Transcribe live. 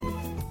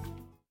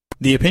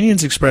The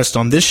opinions expressed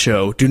on this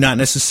show do not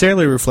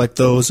necessarily reflect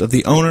those of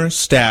the owner,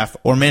 staff,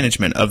 or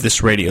management of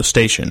this radio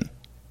station.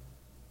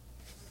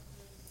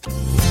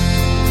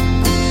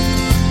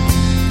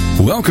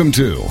 Welcome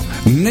to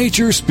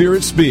Nature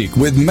Spirit Speak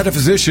with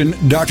metaphysician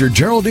Dr.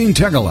 Geraldine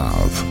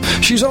Tegelov.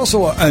 She's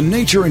also a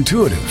nature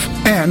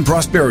intuitive and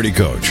prosperity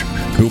coach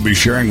who'll be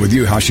sharing with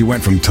you how she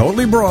went from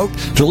totally broke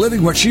to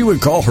living what she would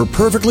call her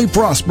perfectly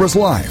prosperous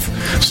life.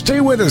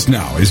 Stay with us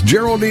now as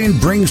Geraldine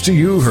brings to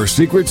you her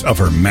secrets of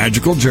her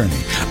magical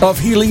journey of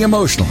healing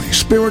emotionally,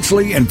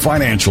 spiritually, and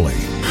financially.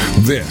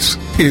 This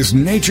is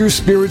Nature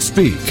Spirit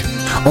Speak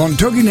on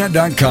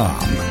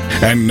TogiNet.com.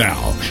 And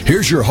now,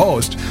 here's your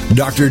host,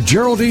 Dr.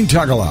 Geraldine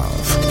Tegelov.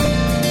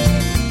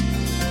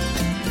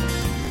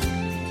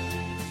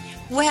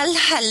 Well,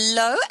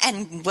 hello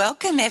and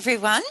welcome,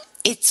 everyone.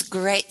 It's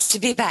great to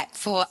be back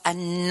for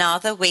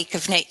another week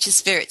of Nature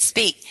Spirit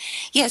Speak.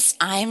 Yes,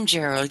 I'm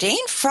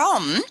Geraldine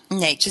from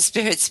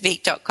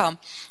naturespiritspeak.com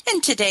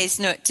and today's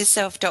note to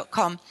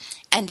self.com.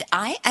 And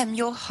I am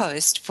your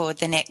host for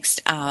the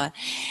next hour.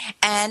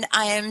 And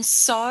I am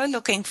so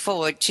looking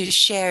forward to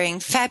sharing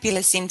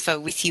fabulous info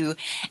with you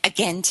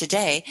again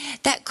today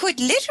that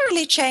could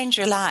literally change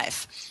your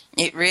life.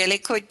 It really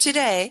could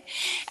today.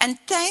 And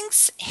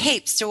thanks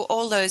heaps to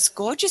all those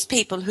gorgeous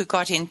people who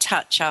got in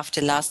touch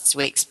after last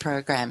week's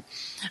program.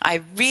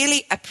 I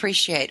really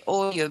appreciate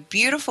all your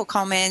beautiful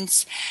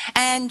comments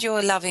and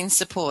your loving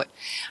support.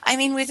 I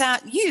mean,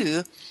 without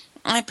you,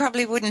 I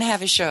probably wouldn't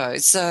have a show.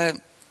 So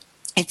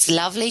it's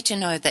lovely to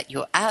know that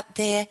you're out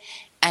there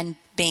and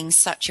being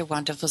such a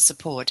wonderful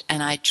support,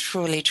 and I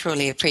truly,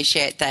 truly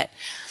appreciate that.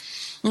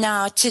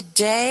 Now,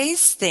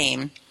 today's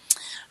theme,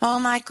 oh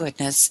my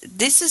goodness,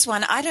 this is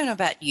one, I don't know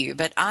about you,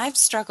 but I've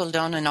struggled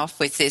on and off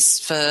with this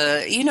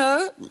for,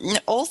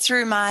 all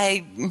through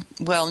my,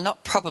 well,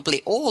 not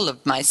probably all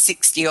of my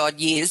 60-odd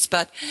years,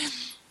 but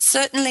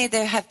certainly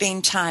there have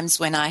been times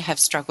when I have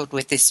struggled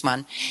with this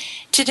one.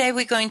 Today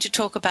we're going to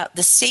talk about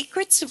the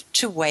secrets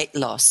to weight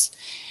loss.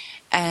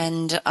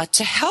 And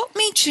to help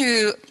me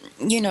to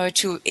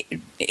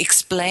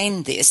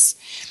explain this,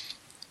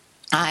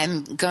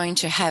 I'm going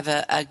to have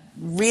a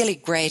really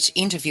great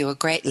interview, a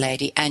great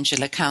lady,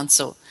 Angela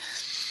Counsel.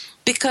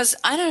 Because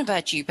I don't know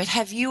about you, but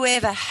have you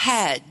ever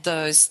had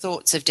those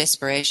thoughts of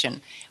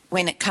desperation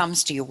when it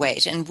comes to your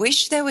weight and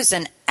wish there was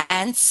an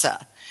answer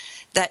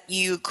that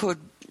you could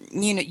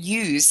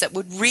use that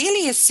would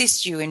really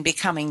assist you in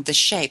becoming the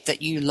shape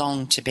that you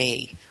long to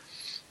be?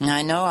 And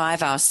I know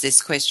I've asked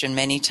this question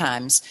many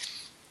times.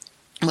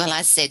 Well,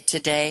 I said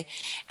today,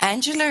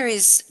 Angela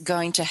is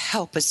going to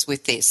help us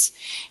with this.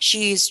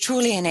 She is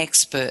truly an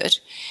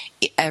expert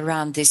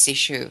around this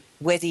issue,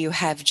 whether you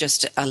have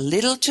just a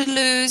little to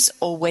lose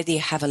or whether you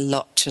have a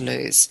lot to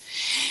lose.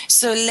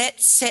 So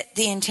let's set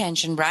the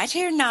intention right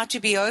here and now to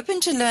be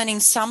open to learning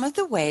some of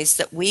the ways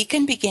that we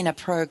can begin a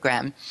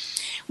program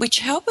which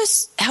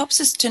helps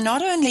us to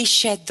not only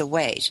shed the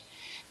weight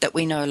that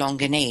we no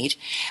longer need,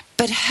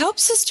 but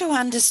helps us to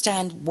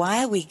understand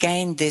why we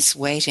gained this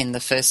weight in the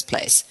first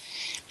place.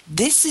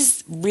 This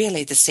is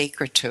really the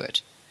secret to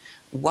it,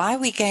 why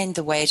we gained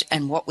the weight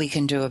and what we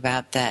can do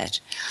about that.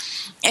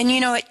 And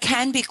it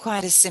can be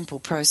quite a simple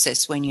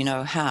process when you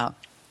know how,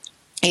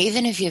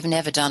 even if you've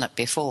never done it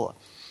before.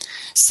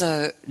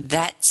 So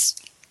that's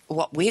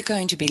what we're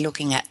going to be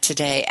looking at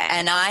today.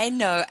 And I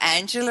know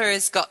Angela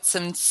has got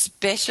some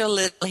special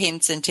little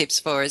hints and tips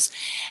for us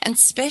and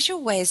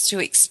special ways to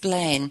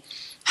explain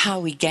how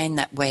we gain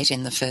that weight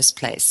in the first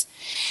place.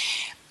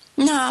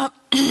 Now,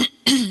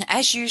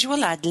 as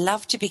usual, I'd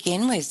love to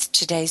begin with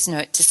today's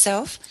note to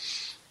self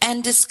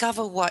and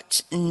discover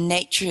what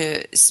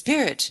Nature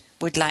Spirit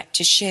would like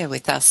to share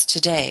with us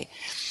today.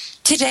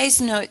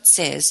 Today's note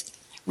says,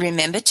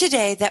 remember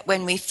today that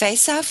when we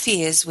face our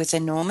fears with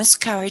enormous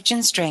courage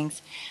and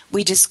strength,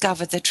 we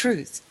discover the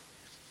truth.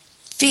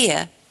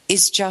 Fear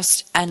is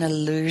just an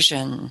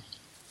illusion.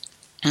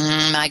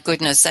 My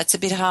goodness, that's a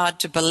bit hard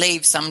to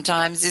believe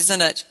sometimes,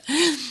 isn't it?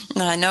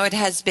 I know it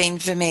has been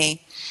for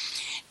me.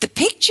 The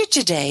picture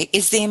today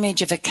is the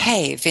image of a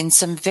cave in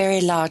some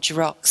very large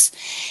rocks.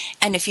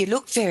 And if you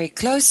look very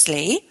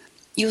closely,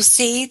 you'll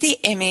see the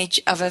image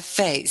of a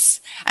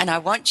face. And I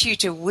want you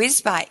to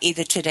whiz by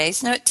either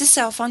today's note to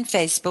self on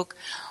Facebook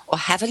or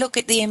have a look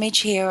at the image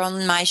here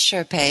on my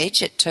show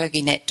page at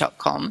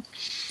TogiNet.com.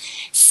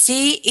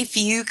 See if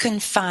you can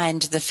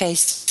find the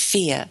face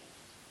fear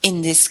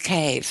in this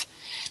cave.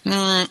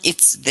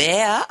 It's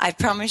there, I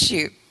promise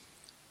you.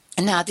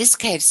 Now, this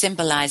cave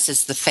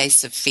symbolizes the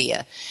face of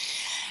fear.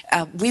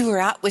 We were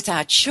out with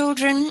our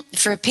children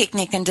for a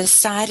picnic and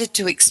decided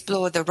to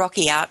explore the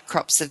rocky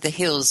outcrops of the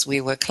hills we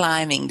were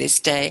climbing this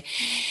day.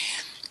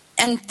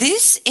 And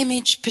this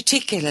image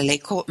particularly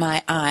caught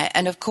my eye.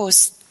 And of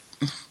course,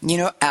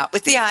 out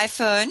with the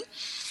iPhone,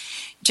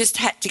 just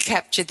had to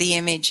capture the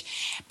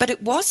image. But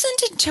it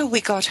wasn't until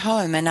we got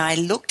home and I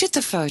looked at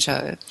the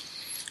photo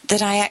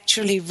that I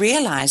actually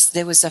realized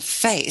there was a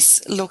face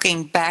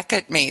looking back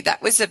at me.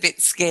 That was a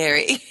bit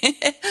scary.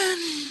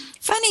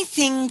 Funny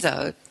thing,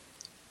 though,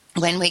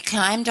 when we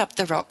climbed up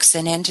the rocks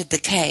and entered the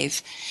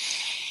cave,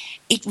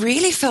 it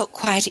really felt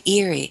quite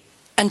eerie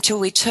until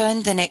we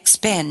turned the next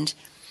bend,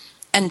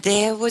 and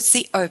there was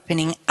the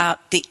opening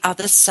out the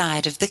other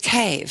side of the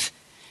cave.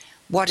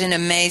 What an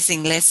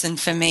amazing lesson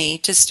for me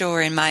to store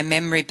in my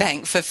memory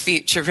bank for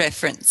future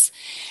reference.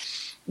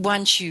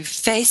 Once you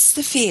face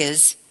the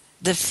fears,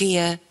 the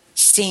fear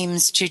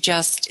seems to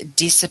just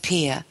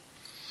disappear.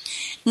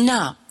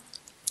 Now,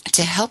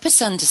 to help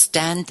us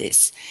understand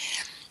this,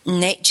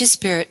 Nature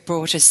Spirit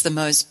brought us the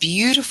most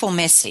beautiful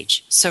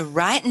message. So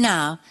right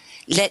now,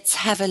 let's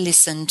have a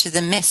listen to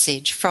the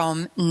message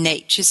from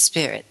Nature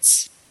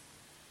Spirits.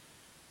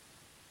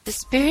 The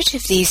spirit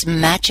of these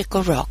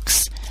magical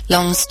rocks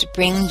longs to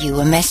bring you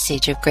a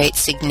message of great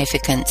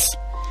significance.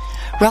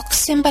 Rocks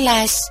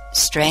symbolize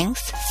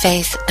strength,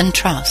 faith, and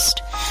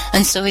trust,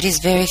 and so it is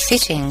very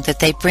fitting that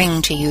they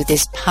bring to you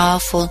this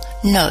powerful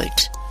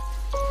note.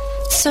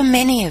 So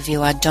many of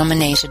you are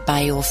dominated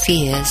by your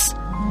fears.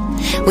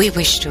 We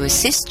wish to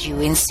assist you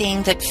in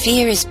seeing that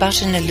fear is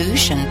but an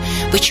illusion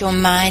which your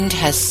mind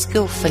has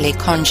skillfully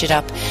conjured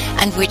up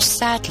and which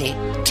sadly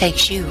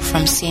takes you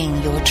from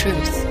seeing your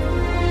truth,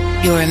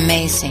 your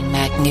amazing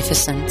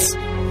magnificence.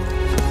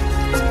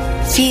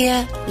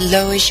 Fear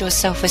lowers your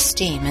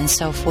self-esteem and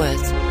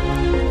self-worth,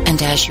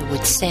 and as you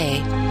would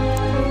say,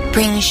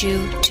 brings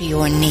you to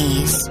your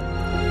knees.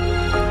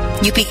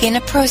 You begin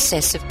a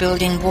process of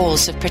building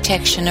walls of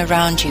protection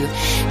around you,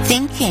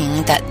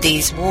 thinking that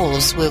these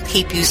walls will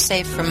keep you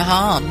safe from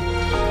harm.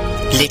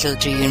 Little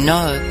do you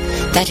know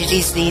that it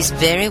is these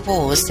very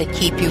walls that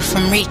keep you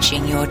from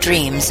reaching your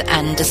dreams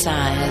and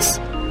desires.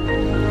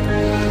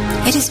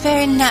 It is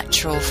very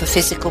natural for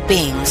physical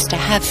beings to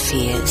have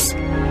fears.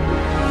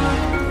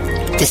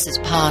 This is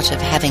part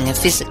of having a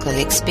physical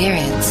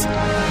experience.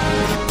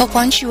 But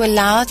once you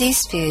allow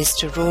these fears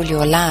to rule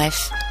your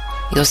life,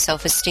 your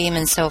self-esteem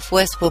and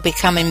self-worth will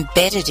become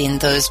embedded in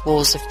those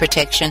walls of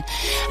protection,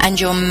 and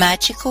your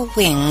magical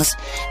wings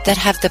that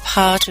have the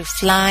power to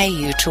fly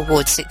you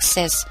towards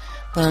success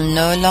will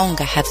no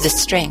longer have the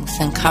strength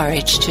and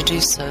courage to do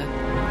so.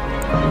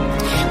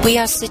 We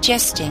are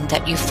suggesting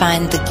that you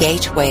find the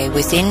gateway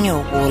within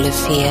your wall of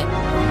fear.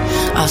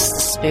 Ask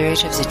the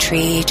spirit of the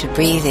tree to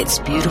breathe its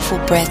beautiful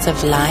breath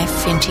of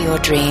life into your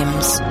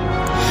dreams.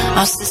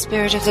 Ask the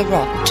spirit of the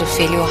rock to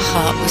fill your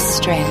heart with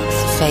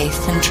strength,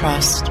 faith, and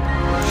trust.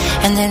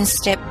 And then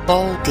step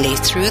boldly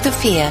through the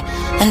fear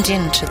and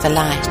into the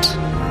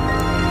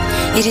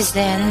light. It is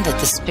then that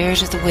the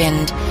spirit of the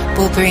wind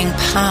will bring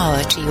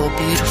power to your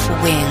beautiful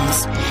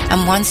wings,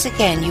 and once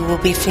again you will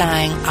be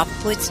flying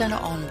upwards and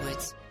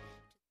onwards.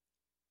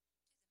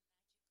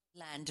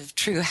 Land of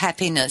true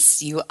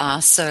happiness, you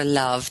are so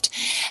loved.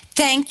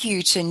 Thank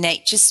you to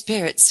Nature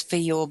Spirits for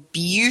your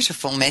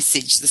beautiful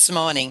message this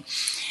morning.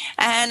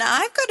 And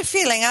I've got a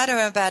feeling, I don't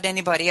know about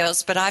anybody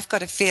else, but I've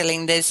got a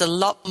feeling there's a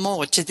lot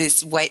more to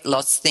this weight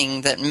loss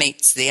thing that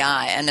meets the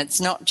eye. And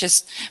it's not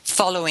just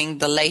following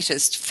the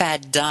latest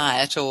fad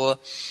diet or,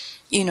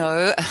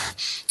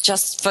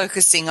 just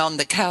focusing on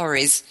the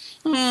calories.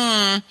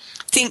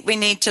 Think we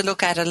need to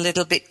look at it a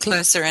little bit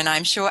closer, and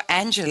I'm sure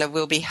Angela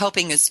will be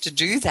helping us to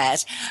do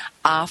that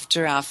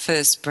after our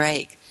first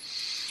break.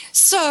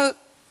 So,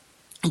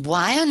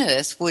 why on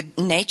earth would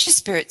Nature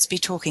Spirits be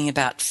talking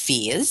about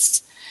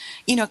fears?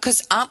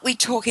 Because aren't we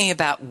talking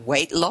about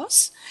weight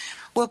loss?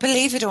 Well,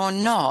 believe it or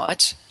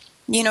not,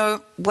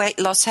 weight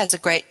loss has a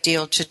great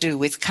deal to do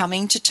with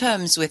coming to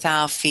terms with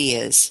our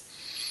fears.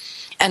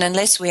 And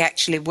unless we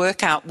actually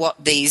work out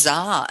what these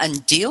are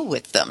and deal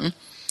with them,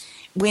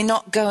 we're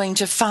not going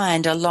to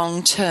find a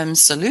long-term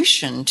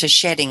solution to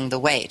shedding the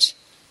weight.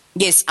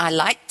 Yes, I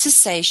like to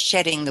say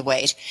shedding the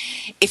weight.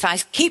 If I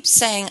keep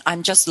saying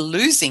I'm just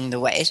losing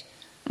the weight,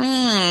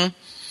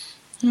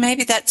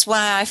 maybe that's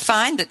why I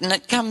find it and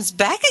it comes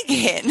back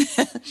again.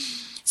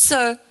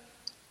 So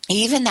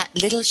even that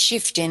little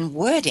shift in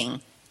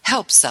wording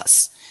helps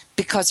us,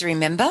 because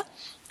remember,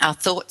 our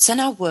thoughts and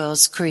our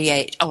words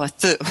create,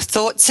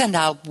 thoughts and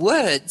our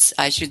words,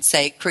 I should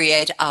say,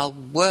 create our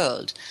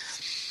world.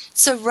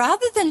 So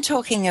rather than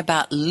talking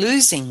about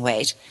losing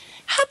weight,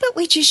 how about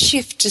we just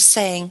shift to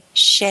saying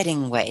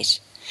shedding weight?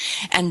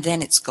 And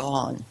then it's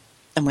gone.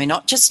 And we're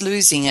not just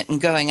losing it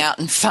and going out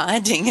and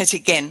finding it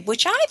again,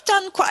 which I've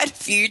done quite a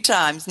few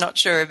times, not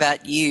sure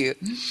about you.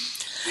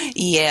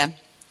 Yeah.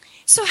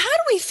 So how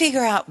do we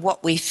figure out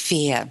what we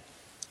fear?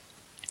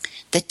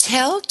 The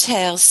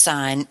telltale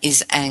sign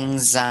is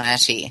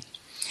anxiety.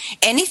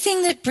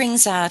 Anything that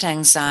brings out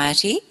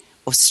anxiety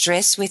or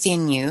stress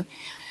within you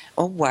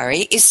or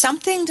worry is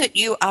something that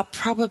you are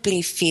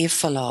probably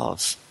fearful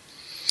of.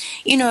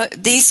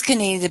 These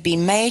can either be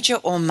major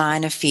or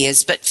minor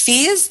fears, but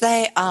fears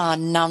they are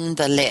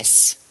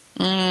nonetheless.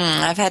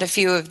 I've had a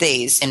few of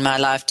these in my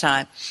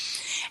lifetime.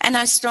 And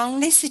I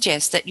strongly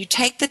suggest that you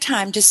take the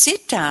time to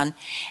sit down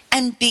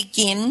and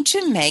begin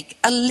to make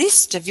a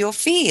list of your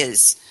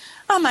fears.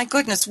 Oh my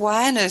goodness,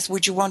 why on earth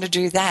would you want to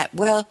do that?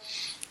 Well,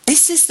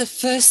 this is the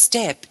first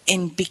step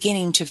in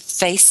beginning to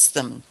face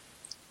them.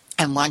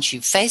 And once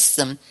you face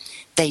them,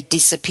 they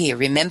disappear.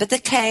 Remember the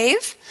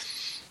cave?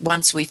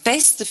 Once we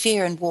faced the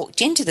fear and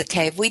walked into the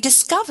cave, we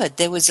discovered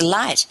there was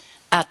light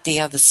out the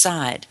other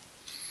side.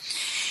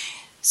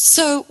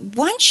 So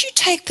once you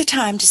take the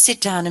time to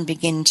sit down and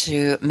begin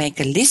to make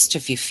a list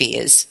of your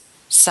fears,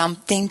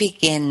 something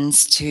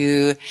begins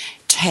to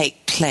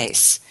take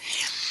place.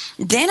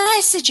 Then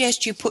I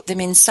suggest you put them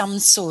in some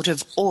sort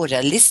of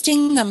order,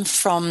 listing them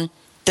from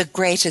the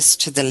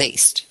greatest to the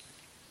least.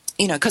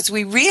 Because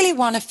we really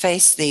want to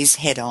face these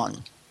head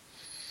on.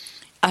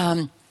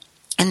 And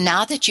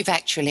now that you've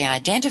actually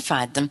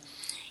identified them,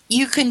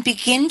 you can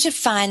begin to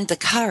find the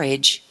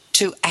courage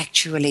to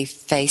actually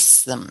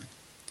face them.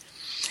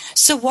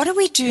 So what do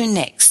we do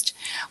next?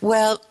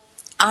 Well,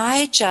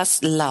 I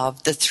just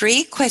love the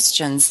 3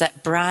 questions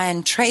that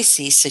Brian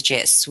Tracy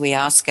suggests we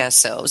ask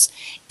ourselves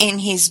in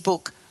his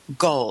book,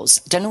 Goals.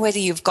 Don't know whether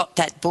you've got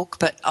that book,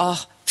 but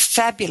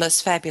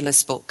fabulous,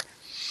 fabulous book.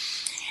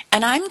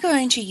 And I'm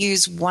going to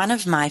use one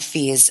of my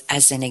fears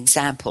as an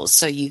example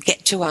so you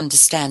get to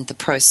understand the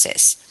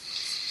process.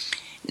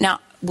 Now,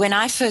 when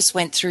I first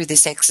went through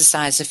this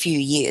exercise a few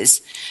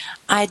years,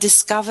 I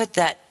discovered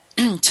that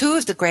 2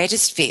 of the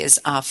greatest fears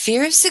are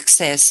fear of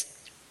success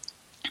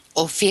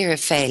or fear of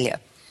failure.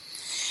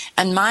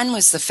 And mine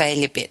was the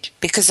failure bit,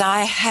 because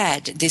I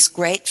had this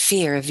great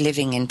fear of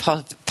living in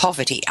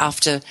poverty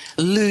after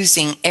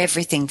losing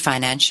everything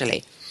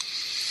financially.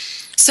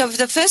 So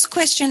the first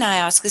question I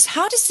ask is,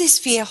 how does this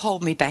fear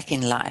hold me back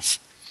in life?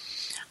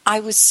 I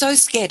was so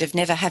scared of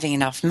never having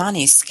enough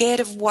money, scared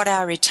of what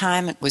our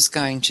retirement was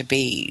going to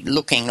be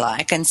looking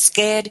like, and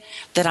scared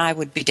that I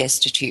would be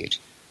destitute.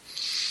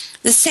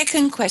 The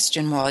second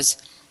question was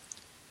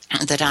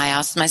that I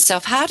asked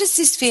myself, how does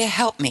this fear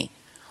help me?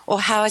 Or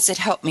how has it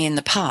helped me in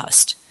the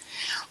past?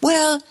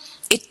 Well,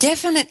 it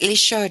definitely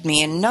showed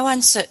me in no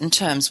uncertain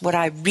terms what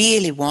I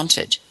really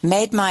wanted,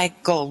 made my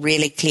goal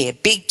really clear,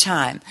 big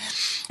time,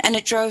 and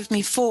it drove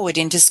me forward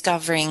in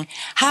discovering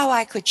how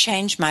I could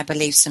change my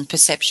beliefs and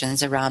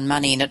perceptions around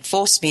money, and it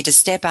forced me to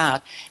step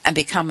out and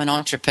become an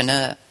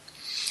entrepreneur.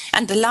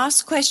 And the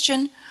last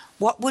question,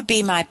 what would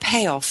be my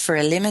payoff for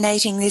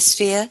eliminating this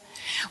fear?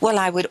 Well,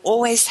 I would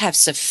always have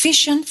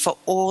sufficient for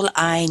all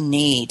I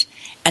need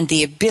and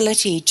the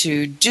ability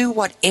to do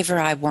whatever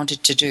I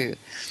wanted to do.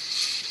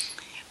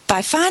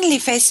 By finally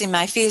facing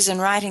my fears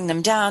and writing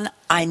them down,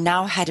 I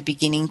now had a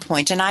beginning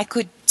point, and I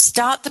could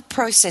start the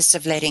process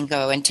of letting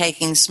go and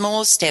taking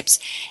small steps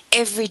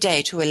every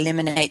day to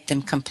eliminate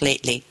them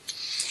completely.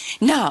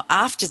 Now,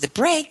 after the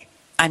break,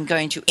 I'm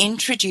going to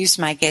introduce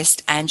my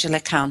guest, Angela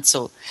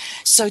Counsel.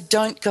 So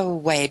don't go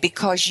away,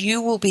 because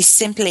you will be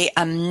simply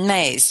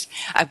amazed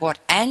at what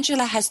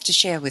Angela has to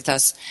share with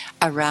us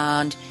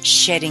around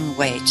shedding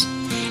weight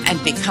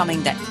and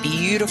becoming that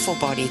beautiful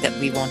body that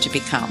we want to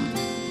become.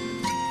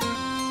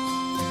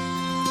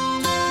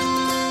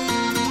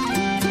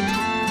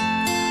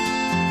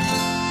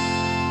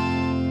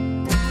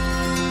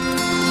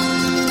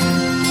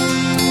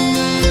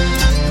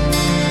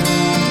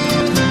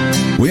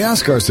 We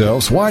ask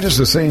ourselves, why does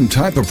the same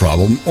type of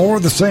problem or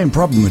the same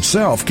problem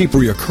itself keep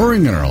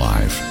reoccurring in our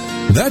life?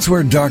 That's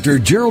where Dr.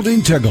 Geraldine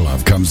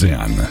Tegelov comes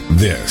in.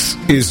 This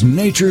is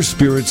Nature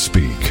Spirit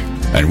Speak.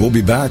 And we'll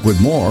be back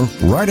with more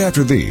right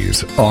after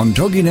these on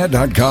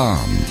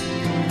TogiNet.com.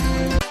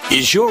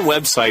 Is your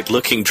website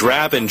looking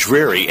drab and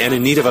dreary and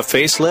in need of a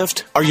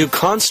facelift? Are you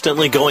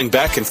constantly going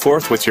back and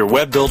forth with your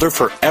web builder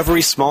for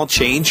every small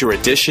change or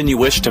addition you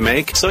wish to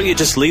make? So you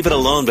just leave it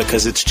alone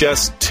because it's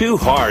just too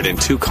hard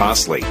and too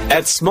costly.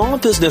 At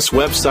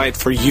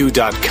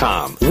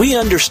smallbusinesswebsiteforyou.com, we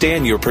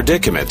understand your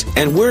predicament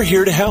and we're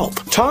here to help.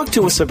 Talk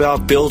to us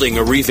about building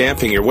or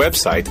revamping your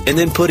website and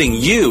then putting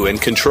you in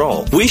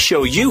control. We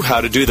show you how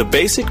to do the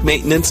basic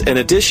maintenance and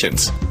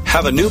additions.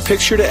 Have a new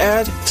picture to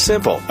add?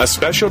 Simple. A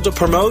special to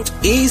promote?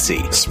 Easy.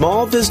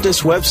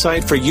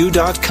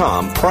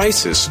 Smallbusinesswebsiteforyou.com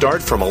prices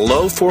start from a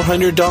low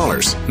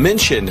 $400.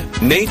 Mention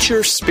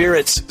Nature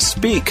Spirits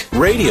Speak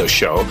radio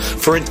show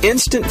for an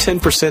instant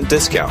 10%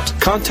 discount.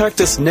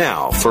 Contact us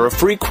now for a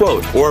free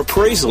quote or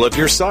appraisal of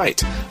your site.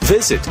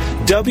 Visit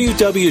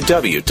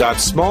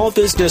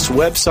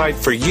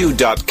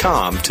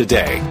www.smallbusinesswebsiteforyou.com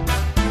today.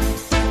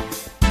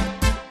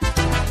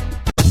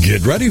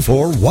 Get ready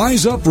for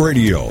Wise Up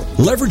Radio,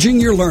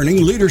 leveraging your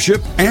learning,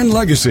 leadership, and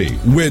legacy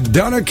with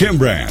Donna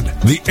Kimbrand,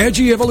 the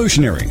Edgy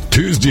Evolutionary,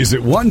 Tuesdays at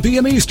 1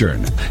 p.m.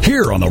 Eastern,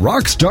 here on the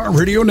Rockstar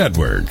Radio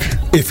Network.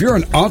 If you're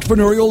an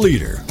entrepreneurial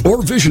leader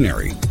or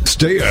visionary,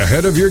 stay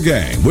ahead of your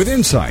game with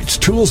insights,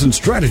 tools, and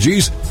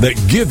strategies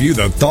that give you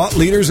the thought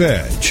leader's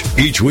edge.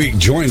 Each week,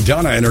 join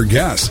Donna and her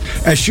guests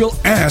as she'll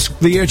ask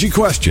the edgy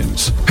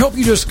questions, help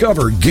you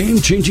discover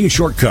game-changing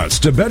shortcuts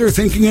to better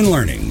thinking and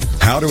learning,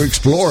 how to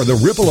explore the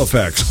ripple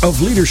effects of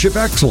leadership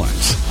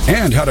excellence,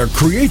 and how to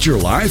create your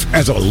life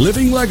as a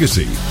living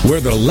legacy,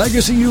 where the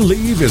legacy you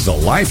leave is the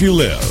life you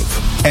live.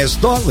 As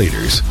thought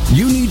leaders,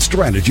 you need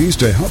strategies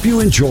to help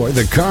you enjoy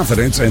the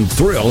confidence and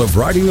thrill of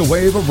riding the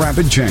wave of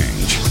rapid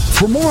change.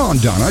 For more on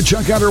Donna,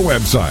 check out her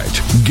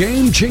website,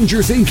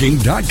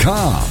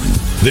 GameChangerThinking.com.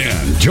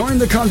 Then join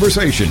the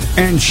conversation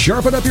and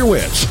sharpen up your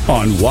wits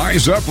on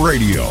Wise Up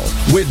Radio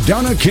with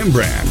Donna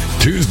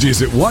Kimbrand,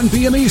 Tuesdays at 1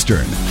 p.m.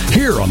 Eastern,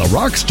 here on the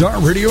Rockstar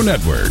Radio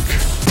Network.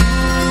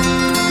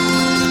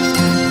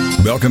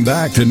 Welcome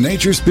back to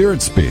Nature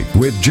Spirit Speak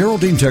with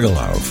Geraldine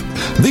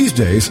Tegelov. These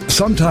days,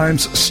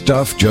 sometimes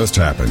stuff just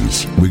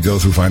happens. We go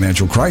through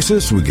financial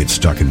crisis, we get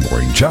stuck in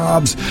boring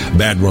jobs,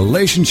 bad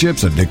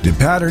relationships, addictive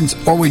patterns,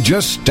 or we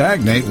just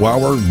stagnate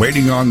while we're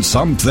waiting on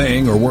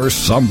something or worse,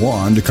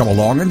 someone to come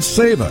along and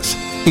save us.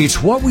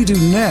 It's what we do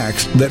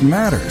next that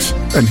matters.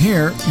 And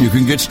here you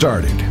can get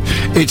started.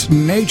 It's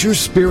Nature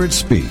Spirit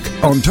Speak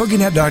on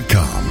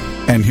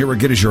TogiNet.com. And here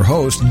again is your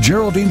host,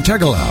 Geraldine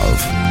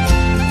Tegelov.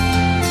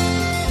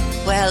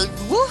 Well,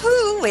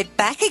 woohoo, we're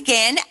back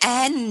again,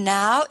 and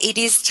now it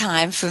is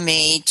time for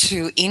me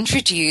to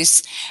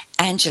introduce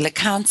Angela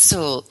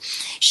Counsel.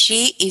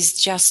 She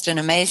is just an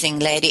amazing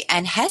lady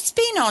and has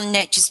been on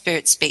Nature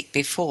Spirit Speak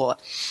before.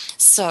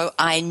 So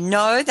I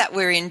know that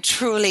we're in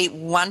truly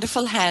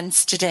wonderful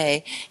hands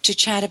today to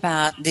chat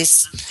about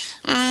this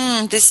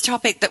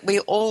topic that we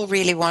all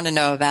really want to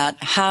know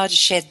about, how to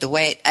shed the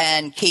weight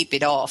and keep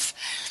it off.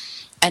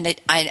 And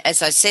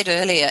as I said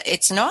earlier,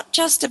 it's not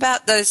just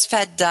about those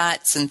fad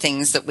diets and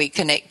things that we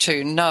connect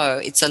to. No,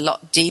 it's a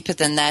lot deeper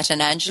than that.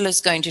 And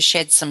Angela's going to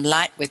shed some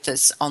light with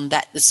us on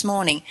that this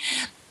morning.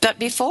 But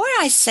before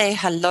I say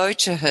hello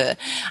to her,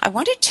 I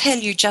want to tell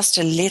you just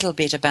a little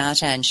bit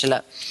about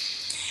Angela.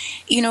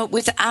 You know,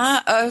 with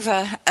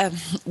over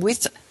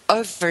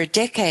a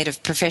decade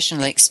of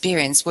professional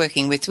experience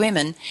working with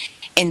women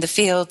in the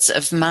fields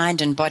of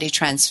mind and body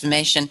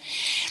transformation,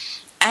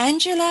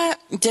 Angela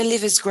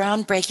delivers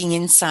groundbreaking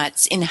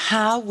insights in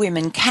how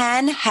women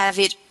can have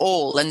it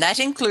all, and that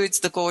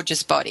includes the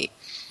gorgeous body.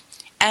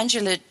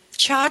 Angela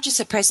charges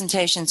her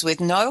presentations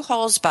with no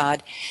holds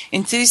barred,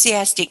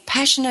 enthusiastic,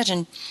 passionate,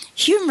 and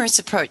humorous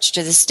approach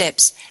to the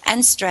steps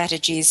and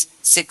strategies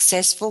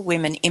successful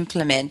women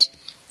implement.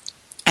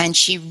 And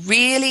she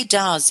really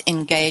does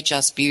engage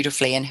us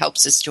beautifully and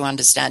helps us to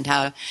understand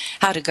how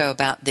to go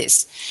about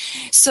this.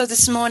 So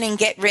this morning,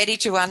 get ready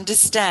to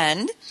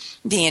understand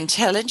the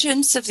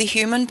intelligence of the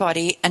human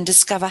body and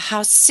discover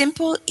how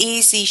simple,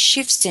 easy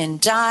shifts in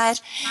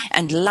diet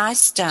and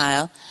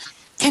lifestyle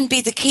can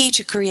be the key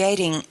to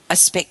creating a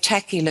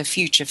spectacular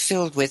future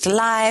filled with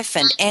life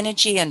and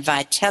energy and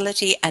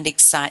vitality and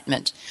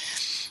excitement.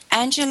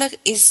 Angela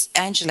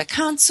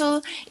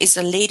Counsel is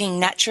a leading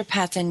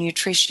naturopath and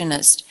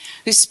nutritionist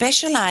who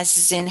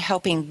specializes in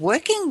helping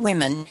working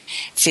women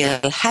feel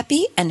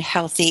happy and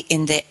healthy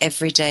in their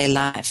everyday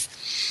life.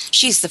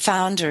 She's the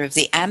founder of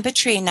the Amber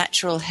Tree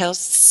Natural Health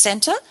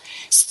Center,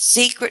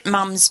 Secret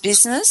Mums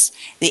Business,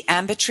 the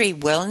Amber Tree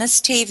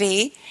Wellness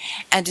TV,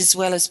 and as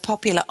well as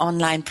popular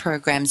online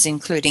programs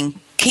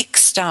including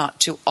Kickstart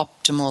to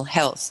Optimal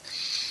Health.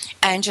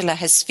 Angela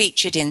has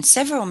featured in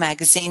several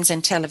magazines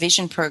and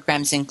television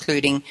programs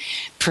including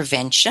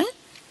Prevention,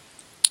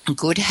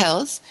 Good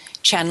Health,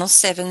 Channel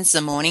 7's The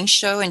Morning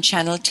Show, and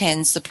Channel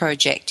 10's The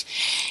Project.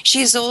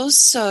 She is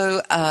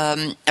also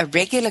a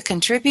regular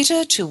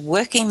contributor to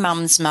Working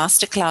Mums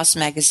Masterclass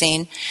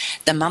magazine,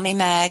 The Mummy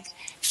Mag,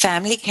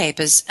 Family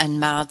Capers, and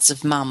Mouths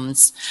of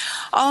Mums.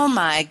 Oh,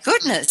 my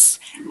goodness.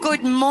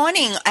 Good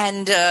morning,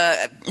 and,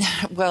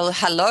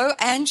 hello,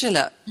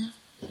 Angela.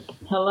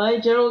 Hello,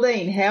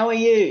 Geraldine. How are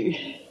you?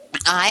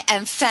 I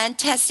am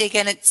fantastic,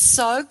 and it's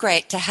so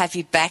great to have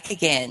you back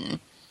again.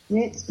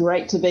 Yeah, it's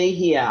great to be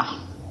here.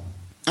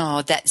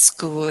 Oh, that's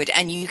good.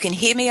 And you can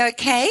hear me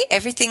okay?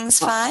 Everything's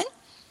fine?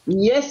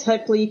 Yes,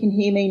 hopefully you can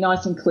hear me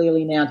nice and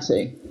clearly now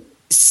too.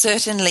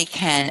 Certainly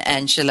can,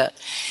 Angela.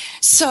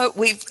 So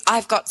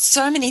I've got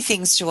so many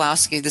things to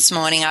ask you this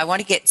morning. I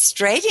want to get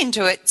straight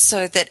into it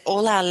so that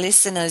all our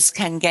listeners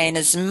can gain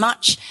as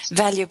much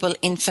valuable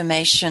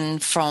information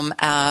from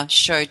our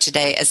show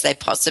today as they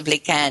possibly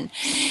can.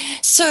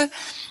 So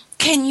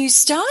can you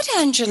start,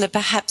 Angela,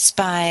 perhaps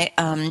by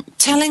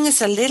telling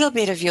us a little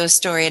bit of your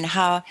story and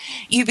how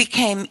you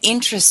became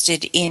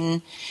interested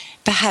in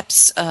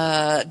perhaps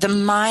the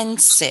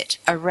mindset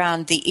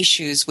around the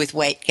issues with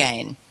weight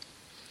gain?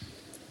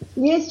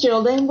 Yes,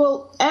 Geraldine.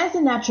 Well, as a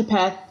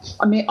naturopath,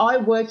 I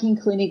work in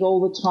clinic all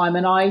the time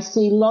and I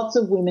see lots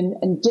of women,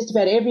 and just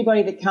about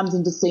everybody that comes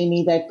in to see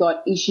me, they've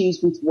got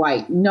issues with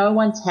weight. No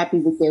one's happy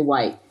with their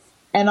weight.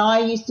 And I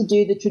used to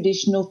do the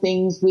traditional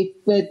things with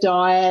the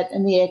diet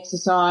and the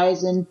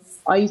exercise, and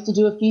I used to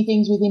do a few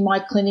things within my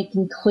clinic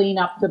and clean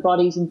up the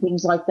bodies and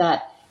things like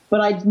that.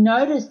 But I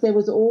noticed there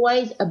was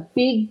always a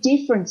big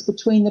difference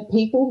between the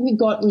people who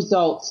got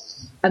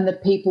results and the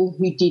people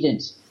who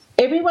didn't.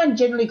 Everyone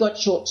generally got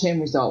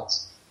short-term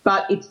results,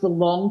 but it's the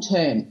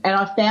long-term. And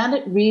I found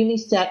it really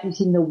sat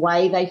within the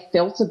way they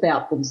felt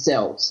about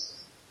themselves.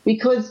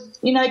 Because,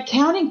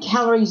 counting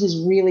calories is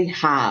really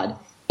hard.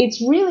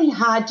 It's really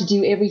hard to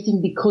do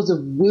everything because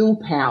of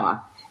willpower.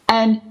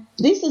 And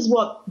this is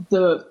what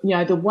the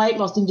weight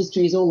loss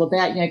industry is all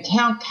about.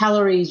 Count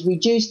calories,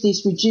 reduce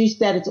this, reduce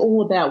that. It's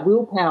all about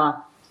willpower.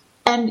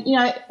 And,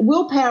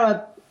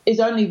 willpower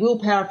is only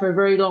willpower for a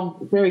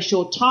very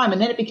short time,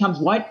 and then it becomes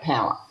weight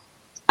power.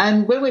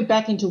 And when we're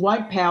back into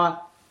weight power,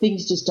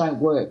 things just don't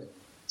work.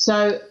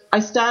 So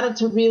I started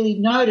to really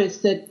notice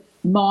that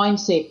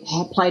mindset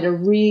had played a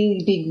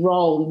really big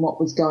role in what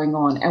was going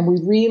on. And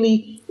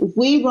if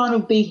we want to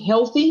be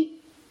healthy,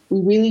 we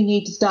really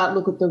need to start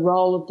look at the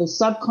role of the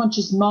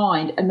subconscious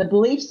mind and the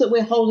beliefs that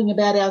we're holding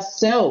about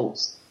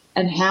ourselves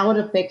and how it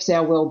affects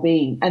our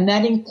well-being. And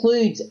that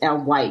includes our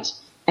weight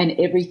and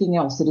everything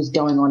else that is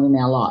going on in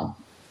our life.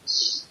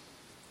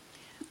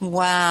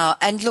 Wow.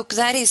 And look,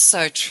 that is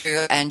so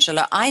true,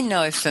 Angela. I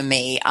know for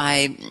me,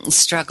 I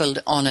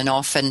struggled on and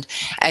off. And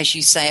as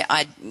you say,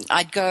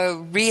 I'd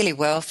go really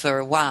well for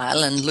a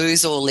while and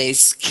lose all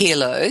these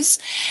kilos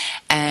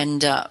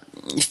and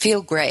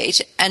feel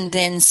great. And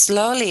then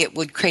slowly it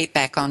would creep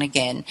back on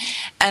again.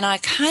 And I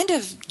kind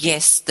of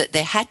guessed that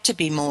there had to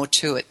be more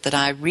to it, that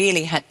I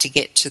really had to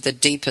get to the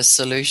deeper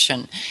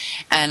solution.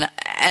 And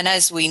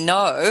as we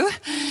know,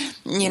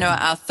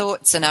 our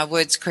thoughts and our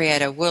words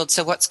create our world.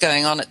 So what's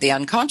going on at the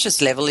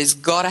unconscious level is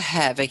got to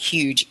have a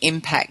huge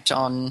impact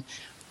on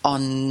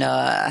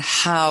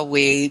how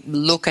we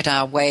look at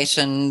our weight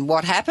and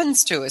what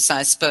happens to us,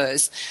 I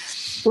suppose.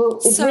 Well,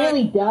 it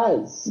really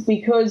does,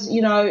 because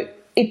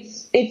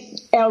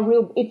it's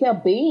our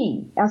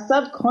being. Our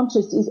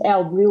subconscious is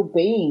our real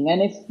being,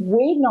 and if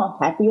we're not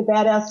happy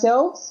about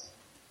ourselves,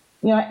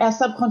 our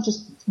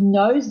subconscious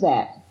knows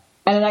that,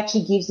 and it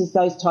actually gives us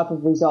those type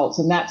of results.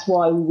 And that's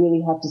why we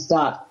really have to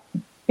start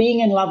being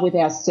in love with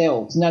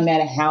ourselves, no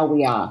matter how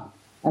we are,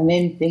 and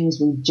then things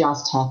will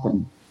just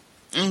happen.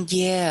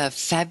 Yeah,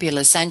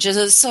 fabulous,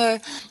 Angela. So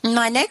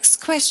my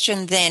next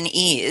question then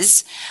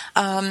is,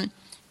 and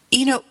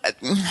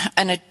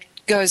it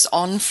goes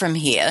on from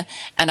here,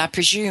 and I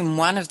presume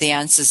one of the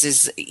answers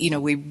is,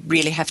 we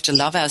really have to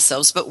love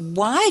ourselves, but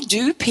why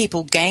do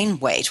people gain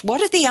weight?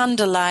 What are the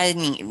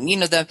underlying,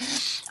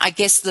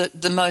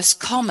 the most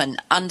common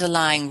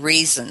underlying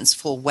reasons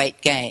for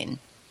weight gain?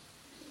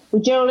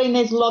 Well, Geraldine,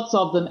 there's lots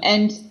of them.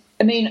 And,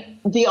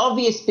 the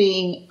obvious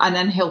being an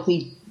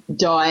unhealthy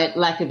diet,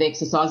 lack of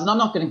exercise. And I'm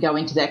not going to go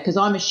into that because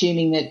I'm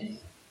assuming that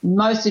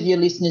most of your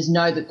listeners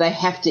know that they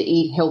have to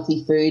eat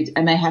healthy foods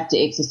and they have to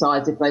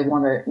exercise if they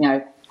want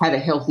to, have a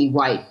healthy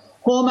weight.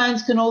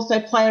 Hormones can also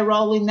play a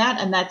role in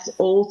that, and that's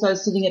also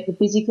sitting at the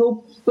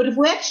physical. But if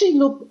we actually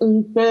look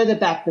further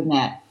back than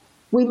that,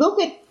 we look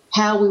at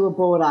how we were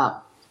brought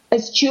up.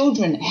 As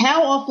children,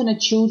 how often are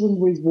children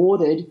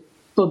rewarded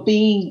for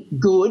being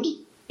good,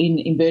 in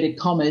inverted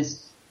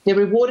commas? They're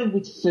rewarded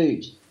with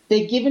food.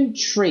 They're given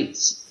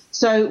treats.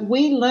 So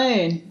we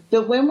learn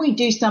that when we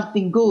do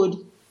something good,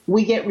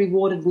 we get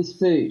rewarded with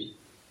food.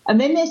 And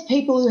then there's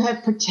people who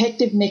have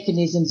protective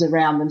mechanisms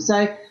around them.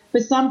 So for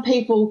some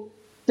people,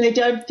 they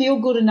don't feel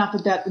good enough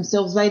about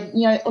themselves.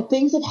 Or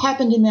things have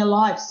happened in their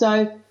life.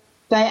 So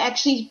they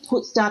actually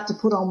start to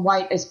put on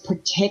weight as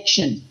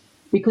protection,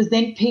 because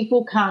then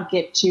people can't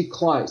get too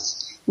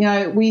close.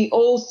 We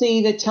all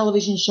see the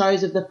television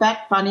shows of the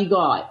fat, funny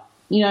guy.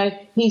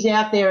 He's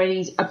out there and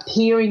he's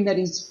appearing that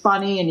he's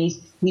funny and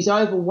he's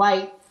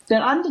overweight,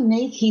 but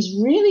underneath he's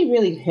really,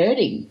 really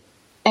hurting.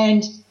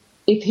 And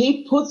if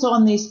he puts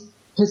on this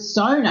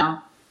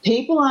persona,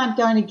 people aren't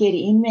going to get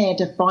in there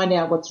to find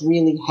out what's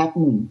really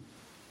happening.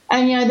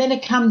 And, then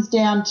it comes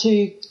down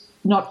to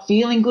not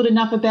feeling good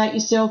enough about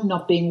yourself,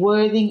 not being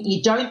worthy.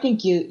 You don't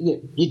think you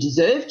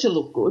deserve to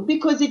look good,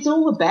 because it's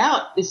all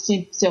about this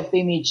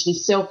self-image,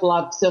 this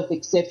self-love,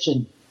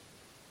 self-acceptance.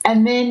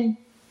 And then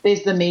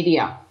there's the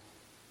media.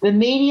 The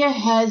media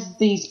has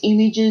these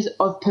images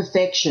of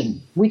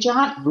perfection, which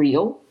aren't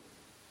real,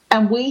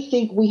 and we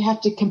think we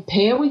have to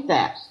compare with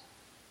that.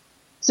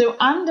 So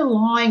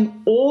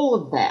underlying all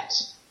of that,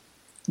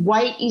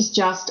 weight is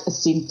just a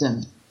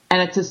symptom,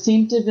 and it's a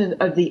symptom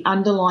of the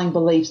underlying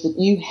beliefs that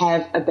you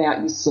have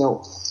about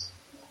yourself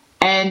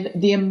and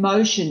the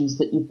emotions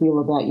that you feel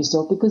about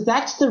yourself, because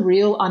that's the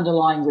real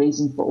underlying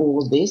reason for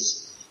all of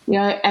this.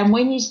 And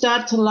when you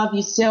start to love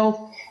yourself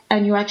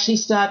and you actually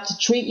start to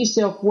treat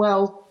yourself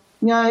well,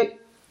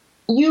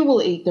 you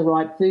will eat the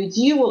right foods,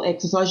 you will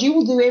exercise, you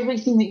will do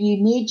everything that you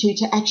need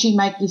to actually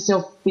make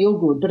yourself feel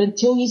good. But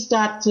until you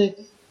start to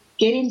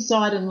get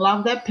inside and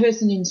love that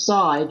person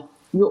inside,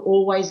 you're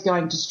always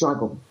going to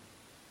struggle.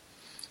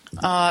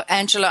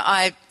 Angela,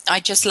 I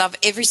just love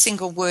every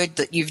single word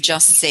that you've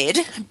just said,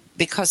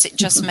 because it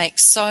just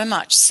makes so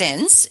much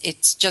sense.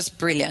 It's just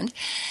brilliant.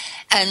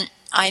 And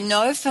I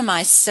know for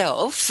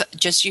myself,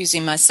 just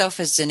using myself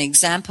as an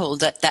example,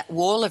 that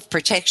wall of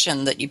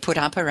protection that you put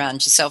up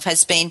around yourself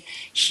has been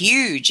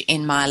huge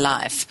in my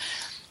life.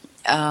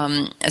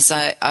 As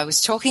I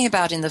was talking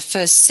about in the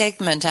first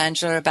segment,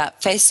 Angela,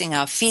 about facing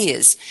our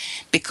fears,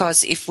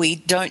 because if we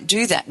don't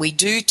do that, we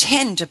do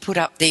tend to put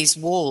up these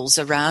walls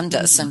around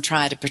us and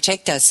try to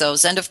protect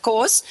ourselves, and of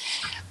course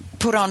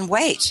put on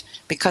weight,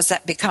 because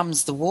that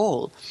becomes the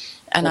wall.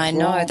 And I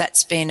know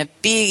that's been a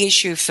big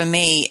issue for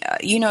me,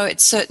 at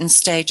certain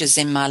stages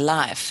in my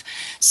life.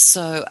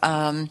 So,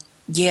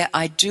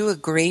 I do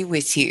agree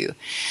with you.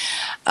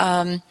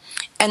 And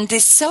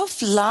this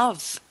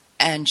self-love,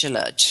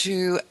 Angela,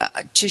 to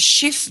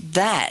shift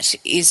that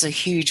is a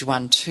huge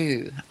one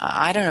too.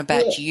 I don't know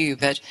about you,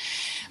 but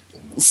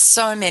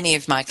so many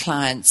of my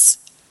clients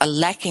are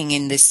lacking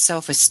in this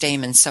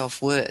self-esteem and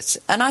self-worth.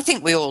 And I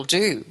think we all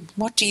do.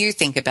 What do you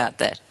think about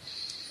that?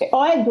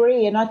 I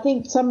agree, and I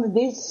think some of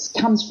this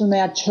comes from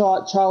our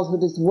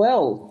childhood as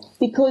well,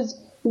 because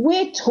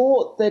we're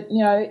taught that,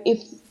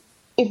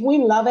 if we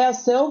love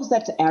ourselves,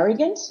 that's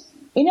arrogant.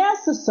 In our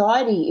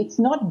society, it's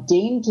not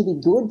deemed to be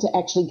good to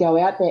actually go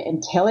out there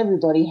and tell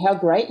everybody how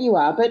great you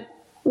are, but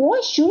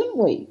why shouldn't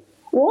we?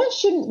 Why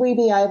shouldn't we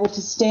be able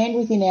to stand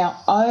within our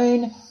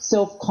own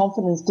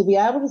self-confidence, to be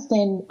able to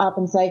stand up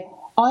and say,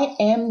 I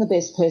am the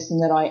best person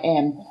that I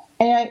am?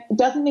 And it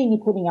doesn't mean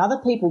you're putting other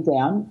people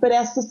down, but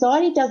our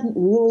society doesn't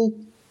really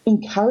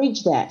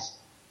encourage that.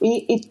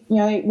 We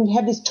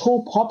have this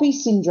tall poppy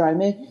syndrome,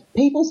 and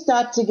people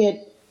start to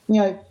get,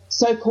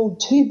 so-called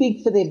too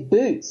big for their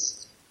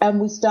boots,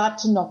 and we start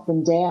to knock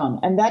them down.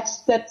 And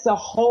that's a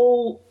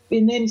whole,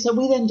 and then so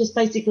we then just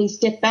basically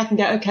step back and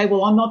go, okay,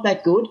 well, I'm not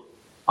that good.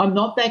 I'm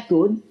not that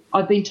good.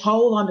 I've been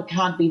told I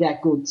can't be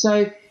that good.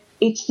 So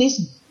it's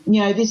this,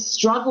 this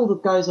struggle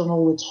that goes on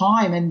all the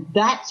time, and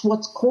that's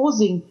what's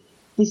causing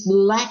this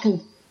lack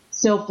of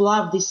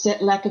self-love, this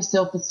lack of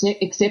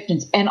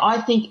self-acceptance. And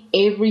I think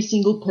every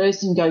single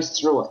person goes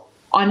through it.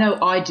 I know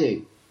I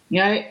do,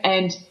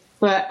 and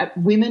for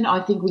women,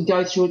 I think we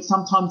go through it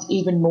sometimes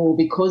even more,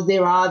 because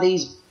there are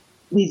these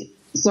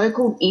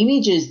so-called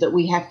images that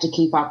we have to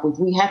keep up with.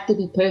 We have to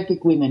be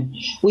perfect women.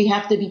 We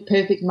have to be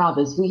perfect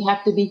mothers. We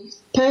have to be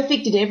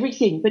perfect at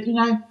everything. But,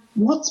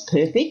 what's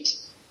perfect?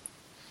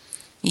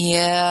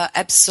 Yeah,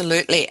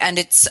 absolutely. And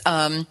it's,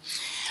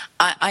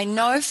 I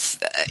know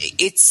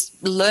it's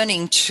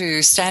learning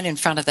to stand in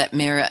front of that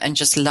mirror and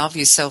just love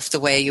yourself the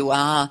way you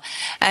are.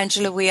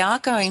 Angela, we are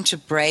going to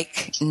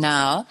break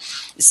now.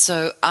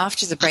 So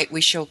after the break,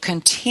 we shall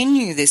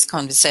continue this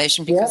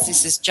conversation, because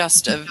this is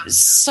just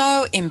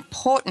so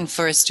important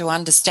for us to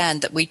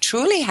understand that we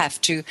truly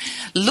have to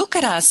look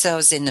at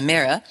ourselves in the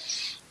mirror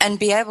and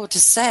be able to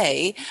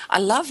say, I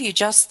love you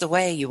just the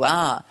way you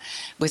are,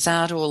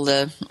 without all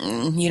the,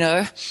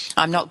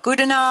 I'm not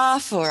good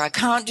enough, or I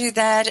can't do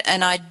that.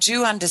 And I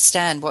do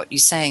understand what you're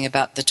saying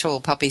about the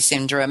tall poppy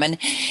syndrome. And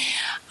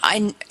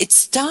it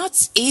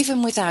starts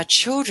even with our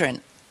children.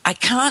 I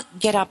can't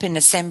get up in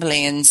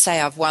assembly and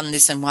say I've won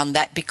this and won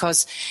that,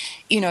 because,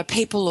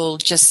 people will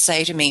just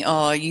say to me,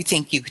 oh, you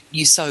think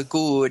you're so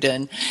good.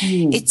 And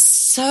it's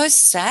so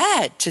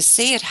sad to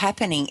see it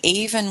happening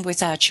even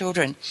with our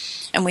children.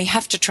 And we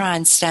have to try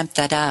and stamp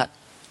that out.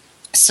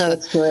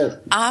 So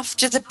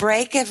after the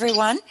break,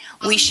 everyone,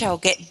 we shall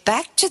get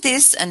back to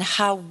this and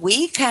how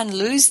we can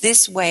lose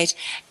this weight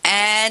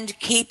and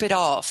keep it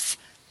off.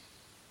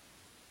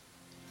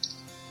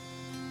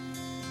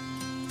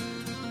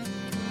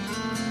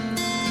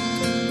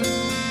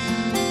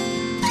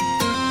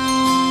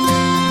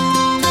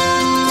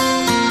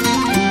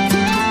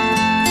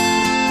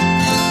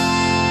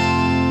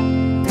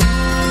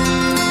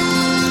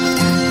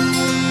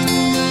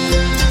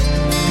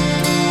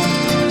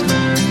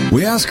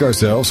 We ask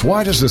ourselves,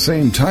 why does the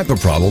same type of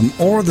problem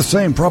or the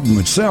same problem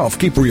itself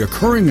keep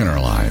reoccurring in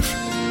our life?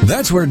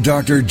 That's where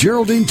Dr.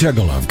 Geraldine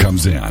Tegelov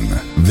comes in.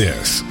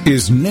 This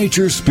is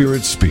Nature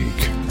Spirit Speak,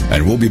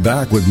 and we'll be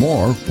back with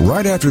more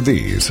right after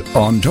these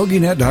on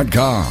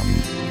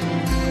TogiNet.com.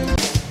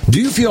 Do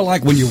you feel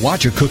like when you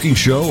watch a cooking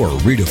show or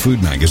read a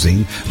food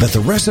magazine that the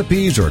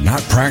recipes are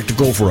not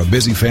practical for a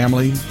busy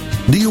family?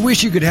 Do you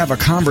wish you could have a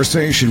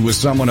conversation with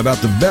someone about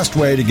the best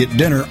way to get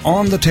dinner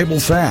on the table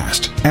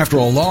fast after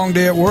a long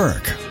day at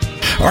work?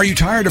 Are you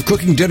tired of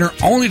cooking dinner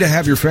only to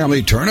have your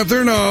family turn up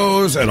their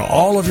nose at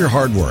all of your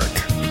hard work?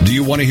 Do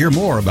you want to hear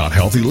more about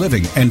healthy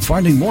living and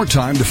finding more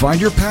time to find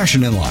your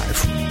passion in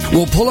life?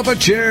 Well, pull up a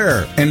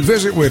chair and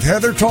visit with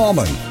Heather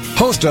Tallman,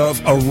 host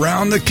of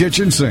Around the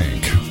Kitchen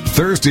Sink,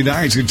 Thursday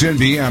nights at 10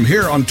 p.m.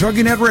 here on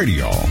TogiNet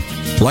Radio.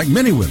 Like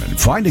many women,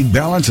 finding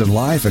balance in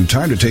life and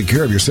time to take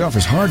care of yourself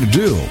is hard to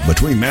do.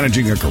 Between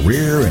managing a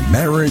career and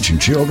marriage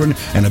and children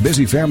and a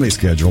busy family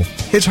schedule,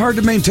 it's hard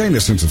to maintain a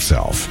sense of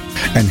self.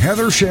 And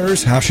Heather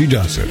shares how she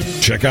does it.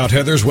 Check out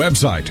Heather's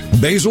website,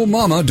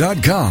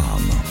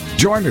 basilmama.com.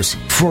 Join us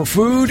for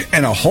food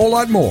and a whole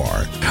lot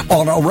more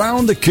on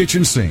Around the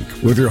Kitchen Sink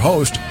with your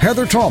host,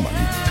 Heather Tallman,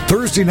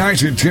 Thursday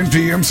nights at 10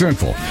 p.m.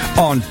 Central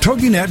on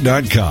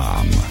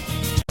TogiNet.com.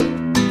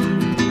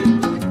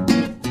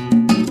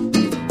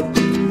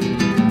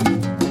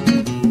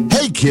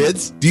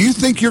 Kids, do you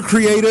think you're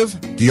creative?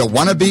 Do you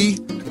want to be?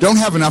 Don't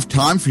have enough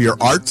time for your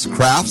arts,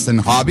 crafts, and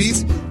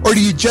hobbies? Or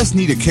do you just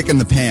need a kick in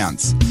the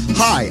pants?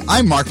 Hi,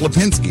 I'm Mark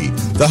Lipinski,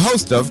 the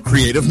host of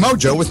Creative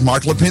Mojo with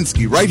Mark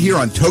Lipinski, right here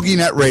on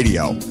TogiNet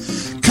Radio.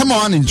 Come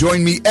on and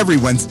join me every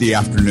Wednesday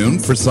afternoon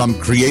for some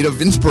creative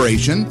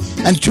inspiration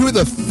and two of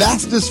the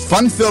fastest,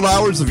 fun-filled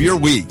hours of your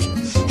week.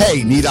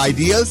 Hey, need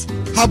ideas?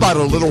 How about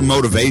a little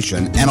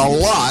motivation and a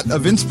lot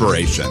of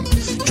inspiration?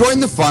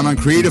 Join the fun on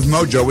Creative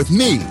Mojo with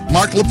me,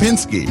 Mark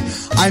Lipinski.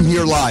 I'm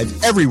here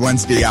live every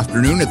Wednesday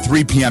afternoon at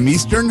 3 p.m.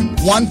 Eastern,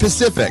 1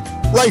 Pacific,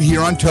 right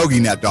here on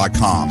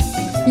TogiNet.com.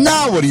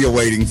 Now what are you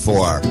waiting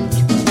for?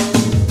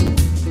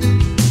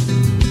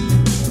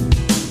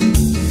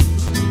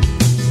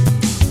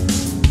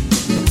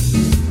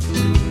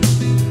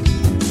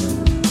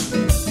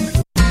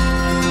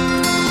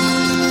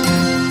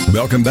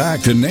 Welcome back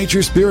to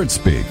Nature Spirit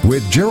Speak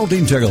with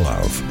Geraldine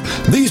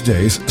Tegelov. These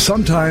days,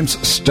 sometimes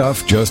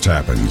stuff just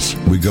happens.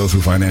 We go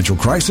through financial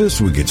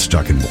crisis, we get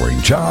stuck in boring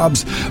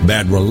jobs,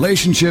 bad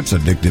relationships,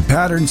 addictive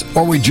patterns,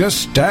 or we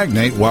just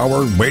stagnate while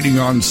we're waiting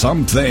on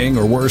something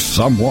or worse,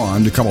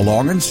 someone to come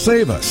along and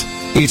save us.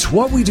 It's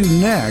what we do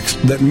next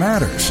that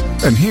matters.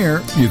 And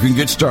here you can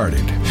get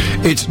started.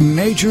 It's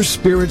Nature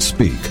Spirit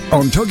Speak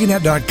on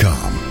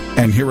TogiNet.com.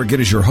 And here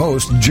again is your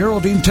host,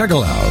 Geraldine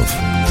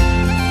Tegelov.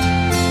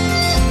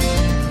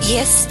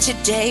 Yes,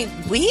 today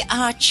we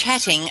are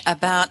chatting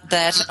about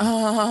that,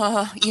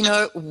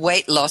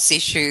 weight loss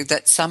issue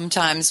that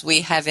sometimes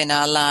we have in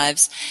our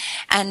lives.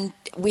 And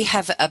we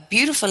have a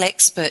beautiful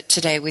expert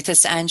today with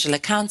us, Angela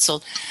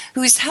Counsel,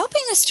 who is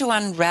helping us to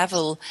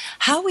unravel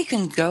how we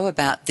can go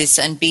about this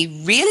and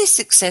be really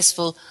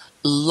successful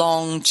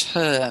long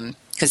term,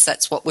 because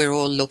that's what we're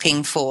all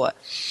looking for.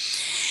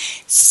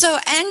 So,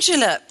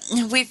 Angela,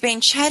 we've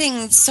been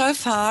chatting so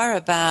far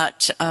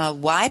about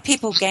why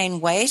people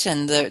gain weight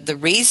and the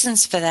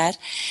reasons for that.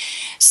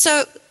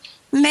 So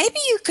maybe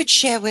you could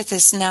share with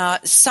us now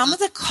some of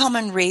the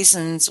common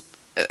reasons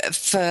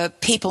for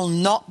people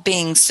not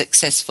being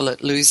successful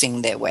at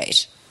losing their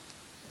weight.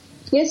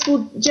 Yes,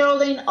 well,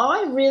 Geraldine,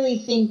 I really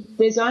think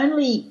there's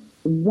only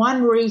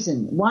one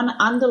reason, one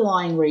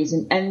underlying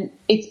reason, and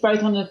it's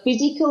both on a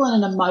physical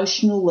and an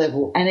emotional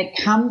level, and it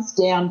comes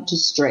down to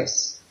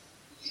stress.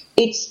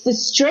 It's the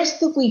stress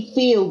that we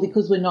feel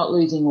because we're not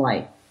losing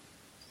weight.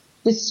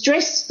 The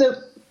stress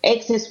that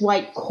excess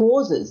weight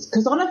causes,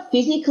 because on a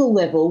physical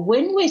level,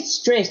 when we're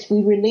stressed,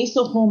 we release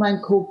a hormone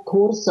called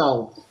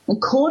cortisol.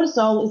 And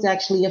cortisol is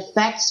actually a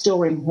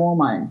fat-storing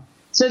hormone.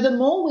 So the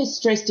more we're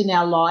stressed in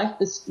our life,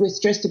 we're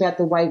stressed about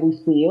the way we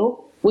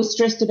feel, we're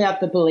stressed about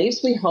the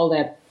beliefs we hold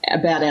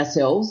about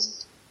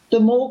ourselves,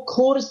 the more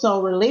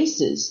cortisol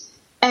releases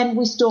and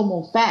we store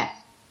more fat.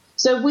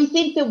 So we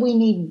think that we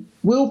need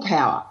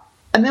willpower.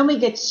 And then we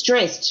get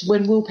stressed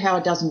when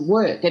willpower doesn't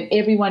work and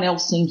everyone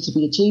else seems to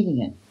be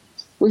achieving it.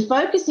 We're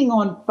focusing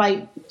on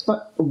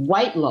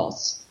weight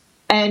loss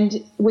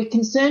and we're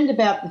concerned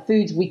about the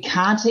foods we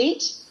can't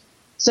eat,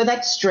 so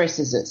that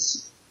stresses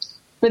us.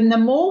 But the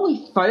more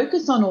we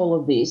focus on all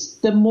of this,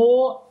 the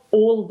more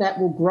all of that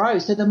will grow.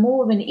 So the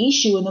more of an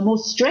issue and the more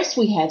stress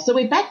we have. So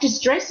we're back to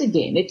stress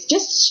again. It's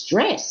just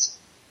stress.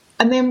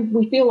 And then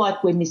we feel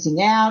like we're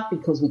missing out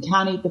because we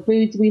can't eat the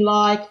foods we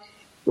like.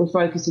 We're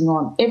focusing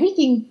on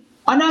everything.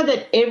 I know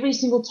that every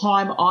single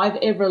time I've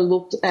ever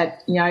looked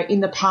at,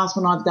 in the past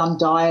when I've done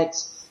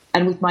diets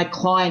and with my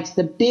clients,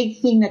 the big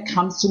thing that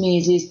comes to me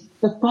is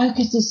the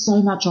focus is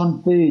so much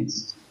on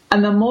foods.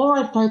 And the more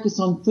I focus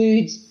on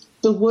foods,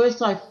 the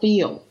worse I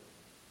feel.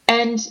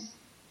 And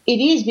it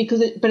is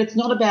but it's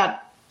not about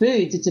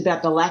foods, it's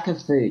about the lack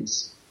of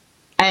foods.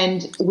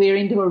 And we're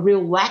into a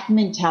real lack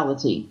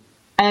mentality.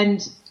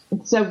 And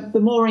so the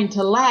more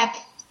into lack,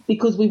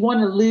 because we want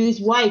to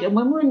lose weight. And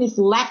when we're in this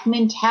lack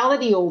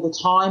mentality all the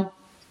time,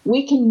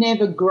 we can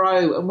never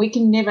grow and we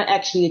can never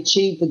actually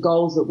achieve the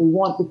goals that we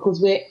want because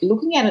we're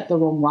looking at it the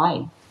wrong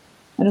way.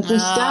 And if we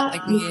start...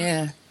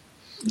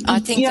 I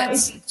think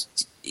that's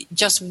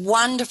just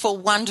wonderful,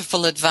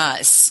 wonderful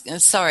advice.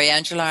 Sorry,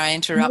 Angela, I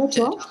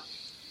interrupted. No,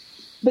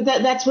 but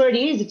that's where it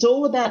is. It's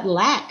all about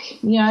lack,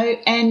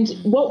 and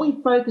what we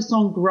focus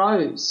on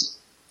grows.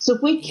 So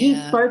if we keep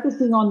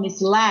focusing on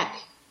this lack,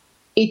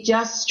 it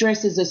just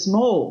stresses us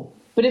more.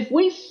 But if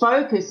we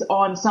focus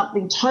on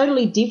something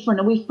totally different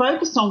and we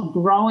focus on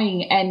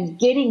growing and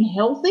getting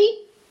healthy,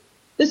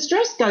 the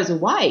stress goes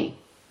away.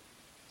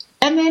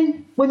 And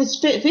then when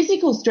the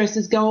physical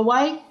stresses go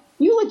away,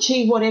 you'll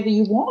achieve whatever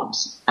you want.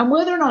 And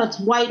whether or not it's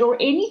weight or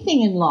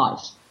anything in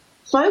life,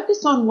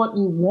 focus on what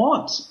you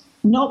want,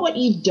 not what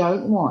you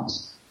don't want.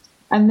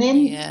 And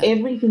then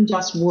everything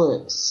just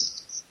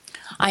works.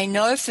 I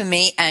know for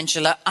me,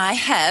 Angela,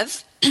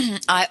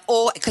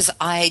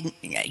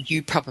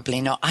 you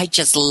probably know, I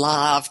just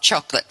love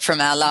chocolate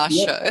from our last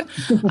show.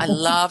 I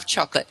love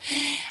chocolate.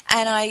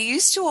 And I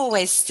used to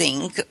always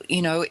think,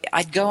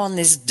 I'd go on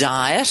this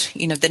diet,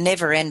 the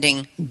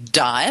never-ending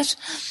diet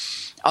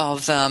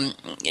of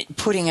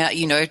putting out,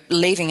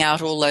 leaving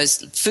out all those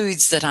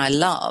foods that I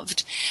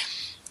loved.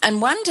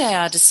 And one day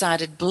I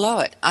decided, blow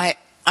it.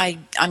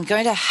 I'm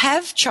going to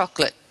have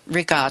chocolate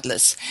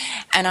regardless.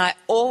 And I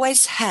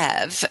always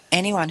have,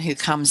 anyone who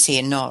comes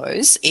here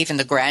knows, even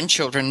the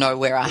grandchildren know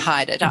where I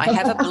hide it. I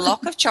have a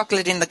block of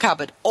chocolate in the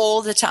cupboard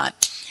all the time.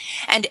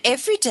 And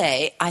every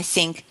day I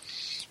think,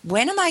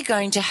 when am I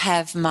going to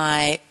have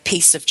my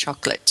piece of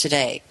chocolate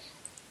today?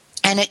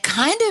 And it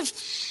kind of,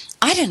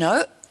 I don't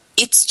know,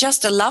 it's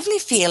just a lovely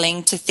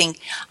feeling to think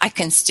I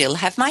can still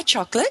have my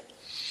chocolate.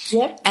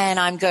 Yep. And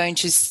I'm going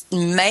to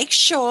make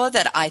sure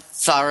that I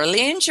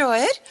thoroughly enjoy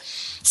it.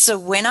 So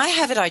when I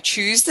have it, I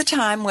choose the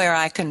time where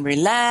I can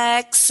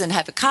relax and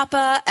have a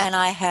cuppa and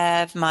I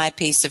have my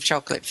piece of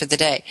chocolate for the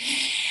day.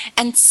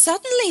 And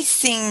suddenly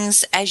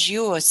things, as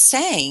you're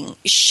saying,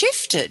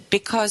 shifted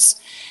because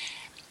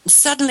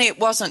suddenly it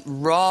wasn't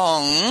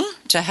wrong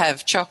to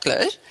have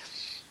chocolate.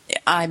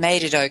 I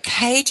made it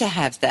okay to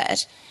have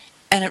that.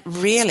 And it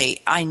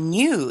really, I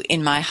knew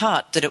in my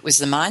heart that it was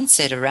the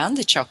mindset around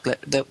the chocolate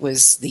that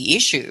was the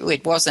issue.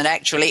 It wasn't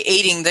actually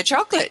eating the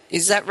chocolate.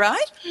 Is that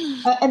right?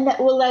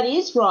 That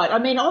is right. I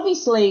mean,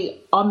 obviously,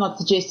 I'm not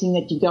suggesting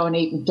that you go and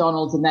eat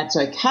McDonald's and that's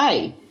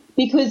okay,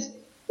 because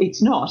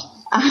it's not.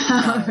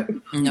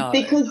 No.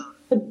 Because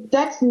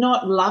that's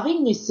not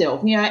loving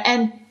yourself,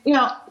 And,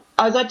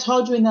 as I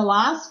told you in the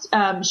last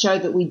show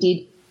that we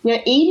did,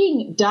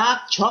 eating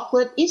dark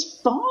chocolate is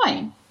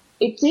fine.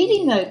 It's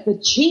eating the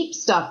cheap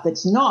stuff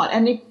that's not.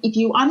 And if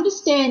you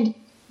understand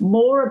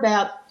more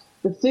about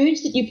the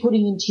foods that you're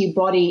putting into your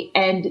body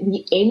and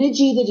the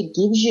energy that it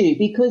gives you,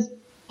 because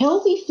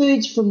healthy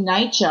foods from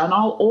nature, and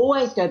I'll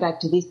always go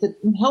back to this, that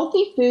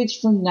healthy foods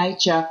from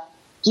nature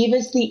give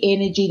us the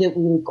energy that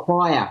we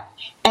require.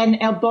 And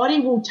our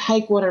body will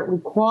take what it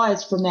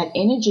requires from that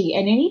energy,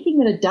 and anything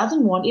that it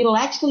doesn't want, it'll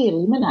actually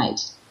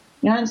eliminate.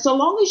 And so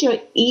long as you're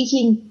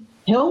eating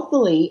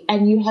healthily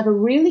and you have a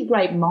really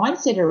great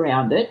mindset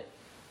around it,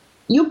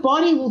 your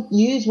body will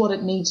use what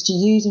it needs to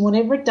use, and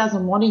whatever it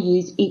doesn't want to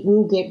use, it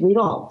will get rid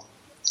of.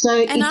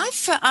 And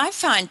I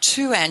find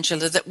too,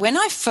 Angela, that when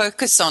I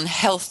focus on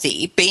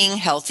being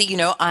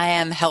healthy, I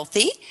am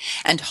healthy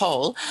and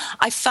whole,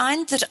 I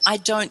find that I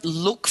don't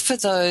look for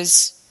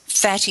those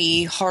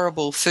fatty,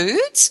 horrible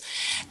foods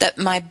that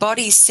my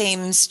body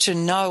seems to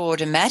know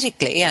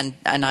automatically, and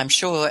I'm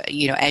sure,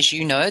 as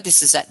you know,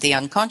 this is at the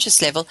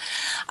unconscious level,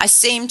 I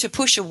seem to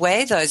push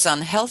away those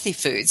unhealthy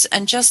foods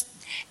and just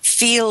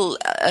feel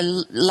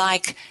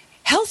like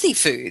healtly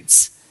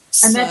foods.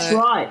 And that's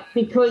right,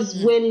 because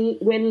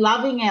we're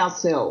loving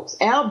ourselves.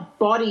 Our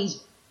bodies,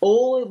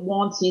 all it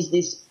wants is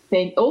this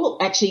thing.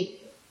 Actually,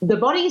 the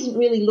body isn't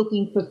really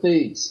looking for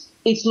foods.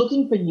 It's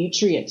looking for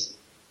nutrients.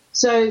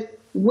 So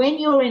when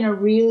you're in a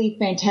really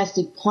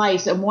fantastic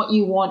place and what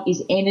you want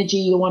is energy,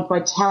 you want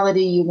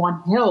vitality, you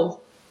want health,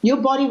 your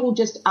body will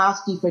just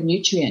ask you for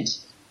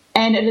nutrients.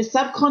 And at a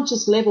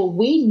subconscious level,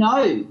 we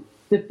know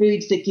the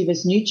foods that give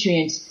us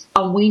nutrients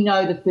and we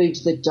know the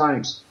foods that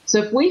don't.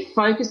 So if we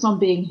focus on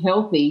being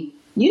healthy,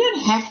 you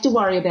don't have to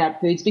worry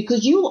about foods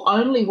because you will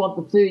only want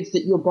the foods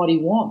that your body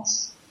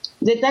wants.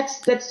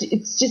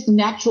 It's just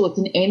natural. It's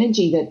an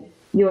energy that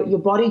your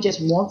body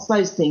just wants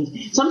those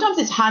things. Sometimes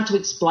it's hard to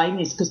explain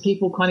this because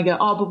people kind of go,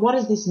 oh, but what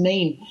does this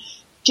mean?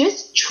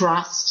 Just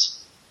trust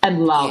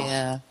and love.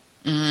 Yeah.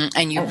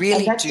 And you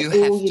really do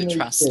have to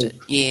trust it.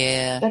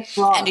 Yeah. That's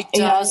right. And it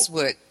does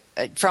work.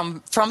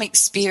 From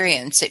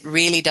experience, it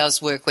really does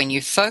work. When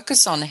you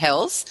focus on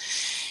health,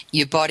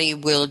 your body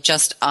will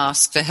just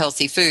ask for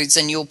healthy foods,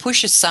 and you'll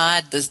push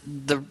aside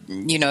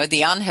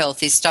the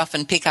unhealthy stuff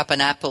and pick up an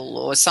apple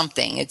or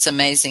something. It's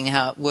amazing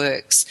how it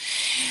works.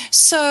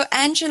 So,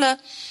 Angela,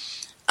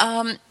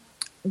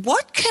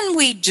 what can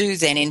we do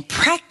then in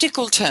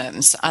practical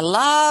terms? I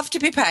love to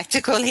be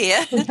practical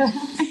here.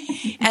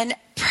 And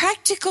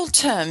practical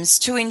terms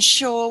to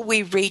ensure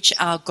we reach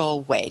our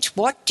goal weight.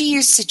 What do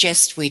you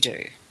suggest we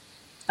do?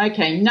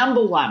 Okay,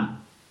 number one.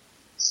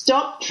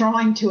 Stop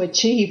trying to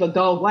achieve a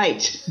goal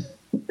weight.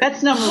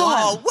 That's number one.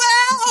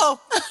 Oh,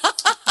 wow.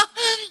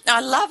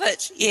 I love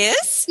it.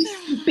 Yes.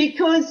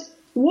 Because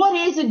what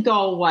is a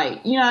goal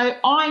weight?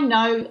 I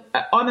know,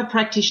 I'm a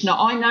practitioner.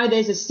 I know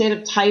there's a set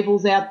of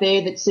tables out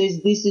there that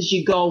says this is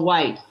your goal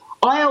weight.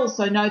 I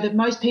also know that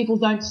most people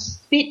don't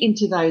fit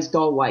into those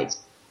goal weights.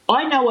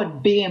 I know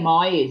what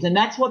BMI is, and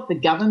that's what the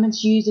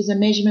government's used as a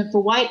measurement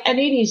for weight, and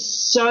it is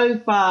so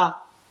far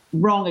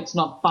wrong it's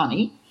not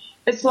funny.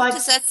 What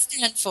does that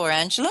stand for,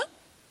 Angela?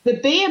 The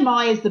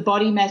BMI is the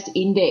body mass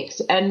index,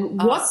 and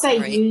what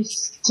they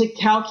use to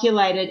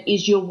calculate it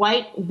is your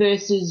weight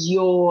versus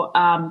your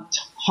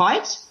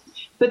height,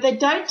 but they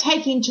don't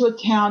take into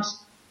account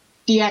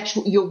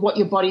what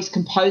your body's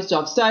composed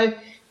of. So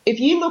if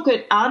you look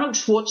at Arnold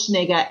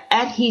Schwarzenegger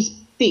at his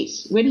fit,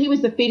 when he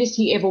was the fittest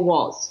he ever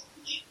was,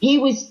 he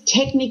was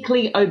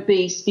technically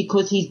obese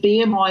because his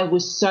BMI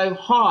was so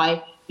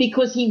high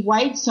because he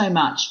weighed so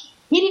much.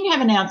 He didn't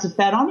have an ounce of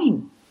fat on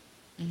him.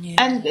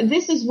 Yeah. And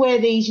this is where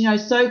these,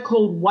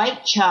 so-called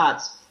weight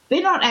charts,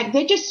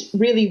 they're just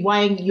really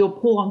weighing your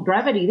pull on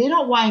gravity. They're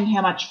not weighing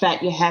how much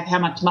fat you have, how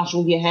much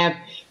muscle you have,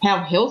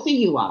 how healthy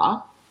you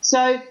are.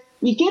 So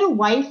you get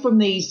away from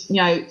these,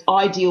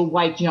 ideal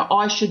weight,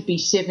 I should be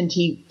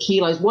 70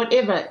 kilos,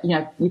 whatever,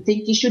 you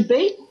think you should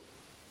be,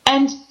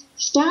 and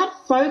start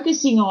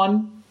focusing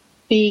on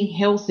being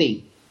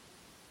healthy.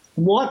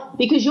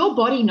 Because your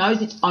body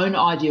knows its own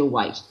ideal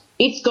weight.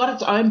 It's got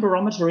its own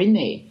barometer in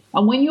there.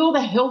 And when you're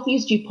the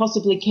healthiest you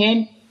possibly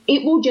can,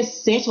 it will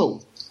just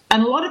settle.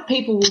 And a lot of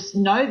people will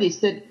know this,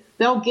 that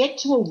they'll get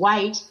to a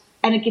weight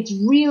and it gets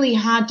really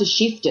hard to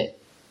shift it.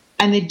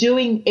 And they're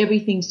doing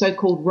everything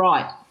so-called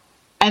right.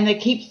 And they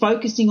keep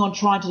focusing on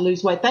trying to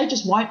lose weight. They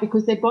just won't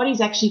because their body's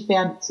actually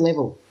found its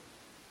level.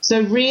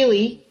 So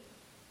really,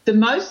 the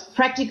most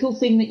practical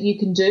thing that you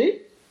can do,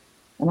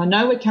 and I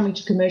know we're coming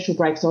to commercial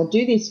break, so I'll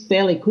do this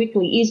fairly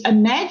quickly, is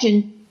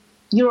imagine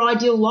your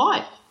ideal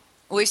life.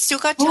 We've still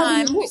got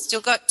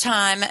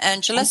time,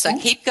 Angela, so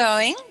keep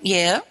going.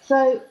 Yeah.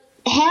 So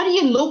how do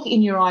you look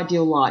in your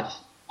ideal life?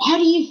 How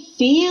do you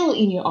feel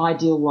in your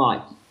ideal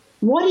life?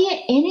 What are your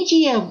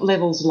energy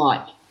levels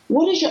like?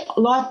 What does your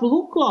life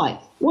look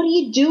like? What are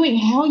you doing?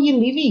 How are you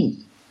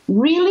living?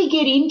 Really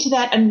get into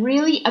that and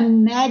really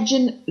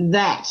imagine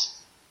that.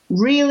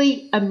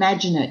 Really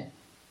imagine it.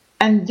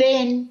 And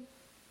then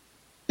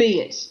be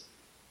it.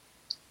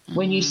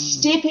 When you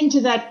step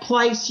into that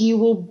place, you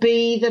will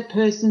be the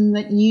person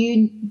that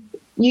you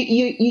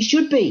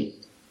should be.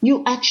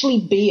 You'll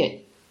actually be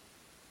it.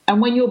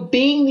 And when you're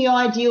being the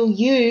ideal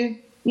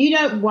you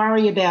don't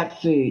worry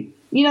about food.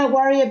 You don't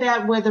worry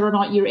about whether or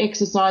not you're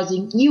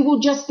exercising. You will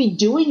just be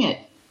doing it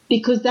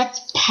because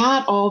that's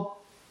part of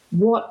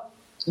what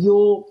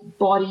your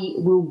body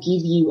will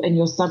give you and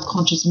your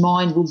subconscious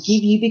mind will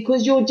give you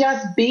because you're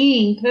just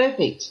being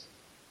perfect.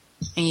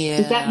 Yeah.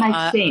 Does that make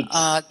sense?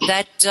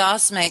 That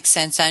does make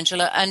sense,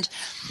 Angela. And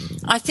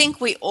I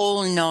think we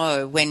all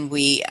know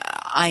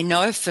I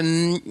know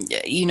from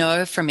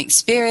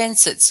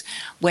experience, it's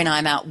when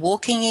I'm out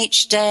walking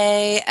each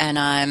day and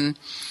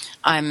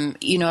I'm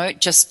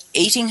just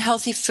eating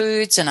healthy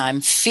foods and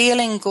I'm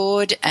feeling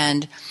good,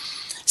 and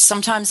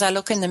sometimes I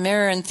look in the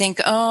mirror and think,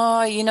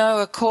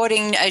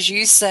 according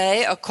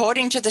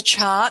to the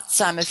charts,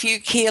 I'm a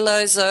few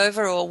kilos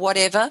over or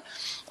whatever,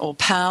 or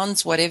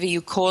pounds, whatever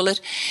you call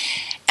it.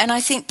 And I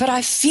think, but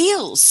I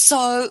feel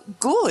so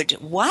good.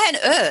 Why on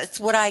earth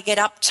would I get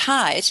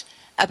uptight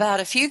about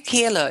a few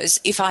kilos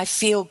if I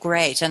feel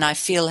great and I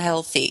feel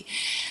healthy?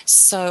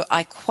 So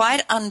I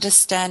quite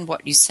understand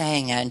what you're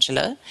saying,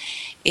 Angela.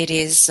 It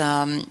is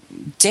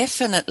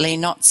definitely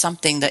not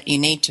something that you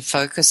need to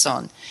focus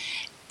on.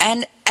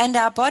 And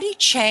our body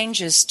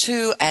changes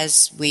too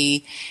as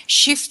we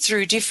shift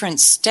through different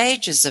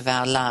stages of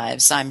our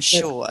lives, I'm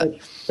sure.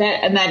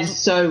 That is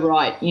so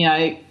right.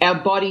 Our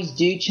bodies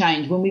do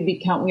change. When we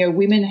become,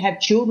 women have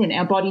children,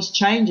 our bodies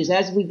changes.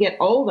 As we get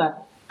older,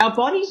 our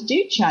bodies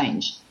do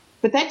change.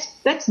 But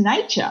that's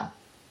nature.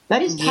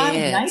 That is part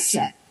of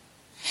nature.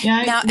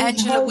 Now,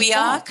 Angela, we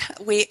are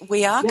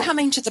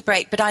coming to the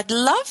break, but I'd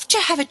love to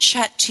have a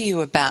chat to you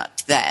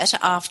about that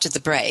after the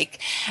break,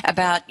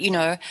 about,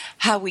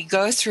 how we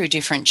go through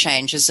different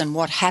changes and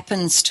what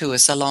happens to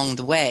us along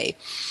the way.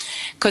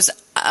 Because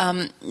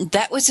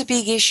that was a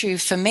big issue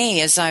for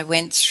me as I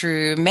went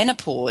through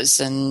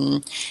menopause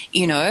and,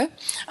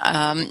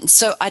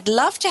 so I'd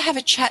love to have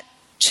a chat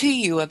to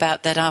you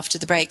about that after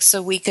the break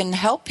so we can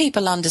help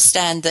people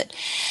understand that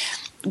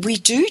we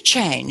do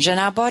change and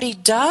our body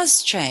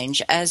does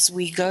change as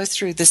we go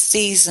through the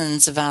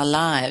seasons of our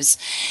lives.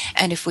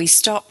 And if we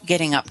stop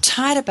getting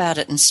uptight about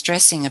it and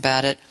stressing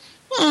about it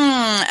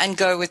and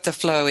go with the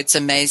flow, it's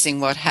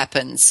amazing what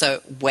happens. So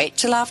wait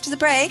till after the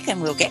break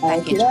and we'll get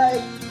back into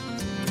it.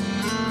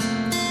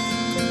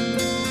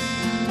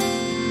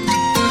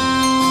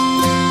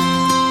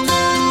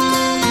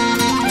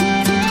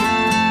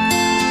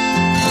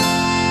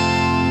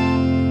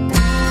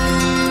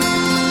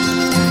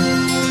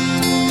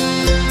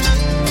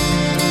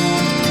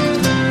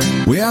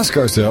 We ask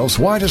ourselves,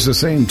 why does the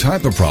same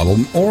type of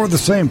problem or the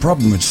same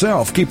problem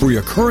itself keep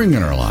reoccurring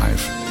in our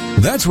life?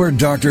 That's where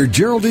Dr.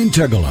 Geraldine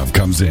Tegelov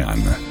comes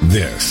in.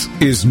 This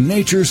is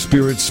Nature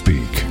Spirit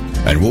Speak,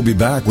 and we'll be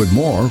back with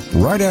more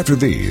right after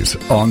these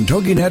on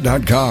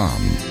TogiNet.com.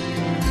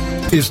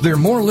 Is there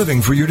more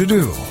living for you to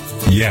do?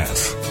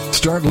 Yes.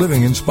 Start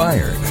living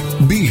inspired.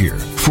 Be here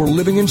for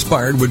Living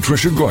Inspired with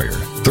Tricia Goyer,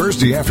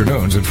 Thursday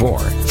afternoons at 4,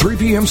 3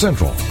 p.m.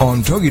 Central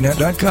on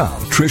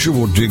TogiNet.com. Tricia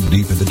will dig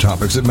deep into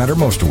topics that matter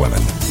most to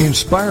women,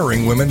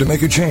 inspiring women to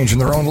make a change in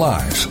their own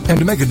lives and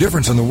to make a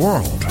difference in the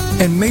world,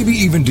 and maybe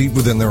even deep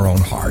within their own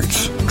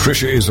hearts.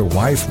 Tricia is a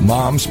wife,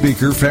 mom,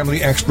 speaker,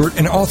 family expert,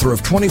 and author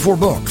of 24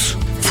 books.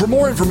 For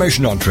more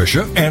information on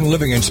Tricia and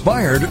Living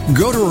Inspired,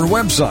 go to her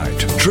website,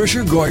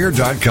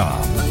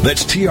 TriciaGoyer.com.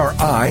 That's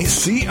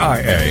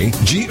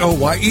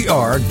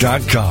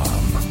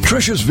TriciaGoyer.com.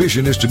 Tricia's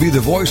vision is to be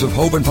the voice of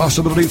hope and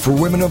possibility for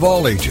women of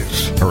all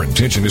ages. Her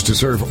intention is to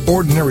serve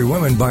ordinary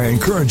women by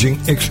encouraging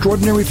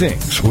extraordinary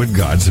things with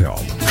God's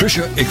help.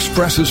 Tricia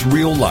expresses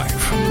real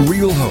life,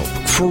 real hope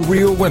for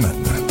real women.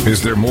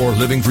 Is there more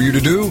living for you to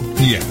do?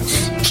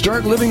 Yes.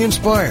 Start living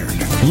inspired.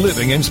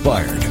 Living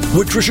Inspired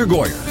with Tricia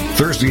Goyer.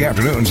 Thursday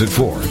afternoons at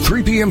 4,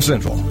 3 p.m.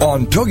 Central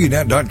on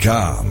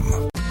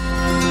TogiNet.com.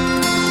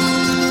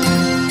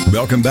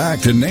 Welcome back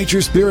to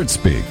Nature Spirit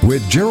Speak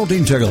with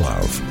Geraldine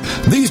Tegelov.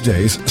 These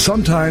days,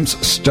 sometimes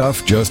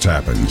stuff just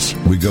happens.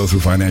 We go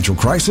through financial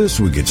crisis,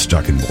 we get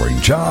stuck in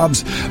boring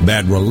jobs,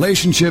 bad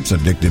relationships,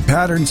 addictive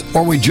patterns,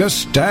 or we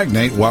just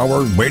stagnate while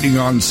we're waiting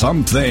on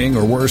something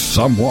or worse,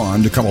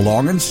 someone to come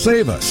along and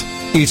save us.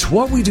 It's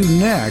what we do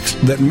next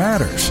that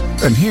matters.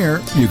 And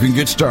here, you can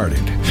get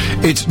started.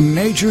 It's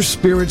Nature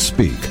Spirit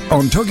Speak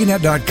on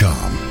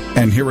TogiNet.com.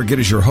 And here again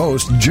is your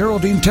host,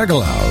 Geraldine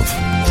Tegelov.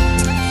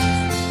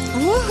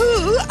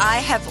 I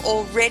have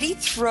already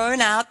thrown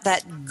out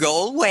that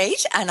goal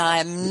weight and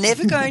I'm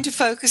never going to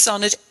focus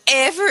on it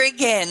ever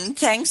again,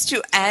 thanks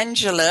to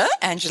Angela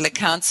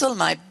Counsel,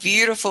 my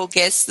beautiful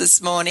guest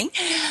this morning.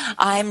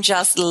 I'm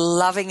just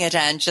loving it,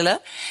 Angela.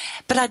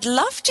 But I'd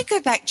love to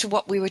go back to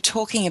what we were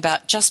talking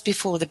about just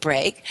before the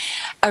break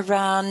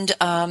around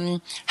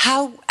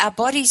how our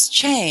bodies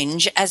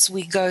change as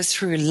we go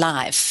through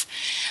life.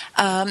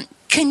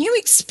 Can you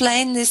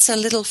explain this a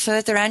little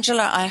further,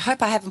 Angela? I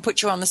hope I haven't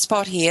put you on the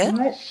spot here.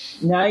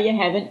 No, you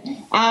haven't.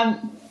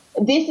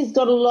 This has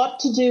got a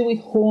lot to do with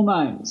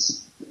hormones.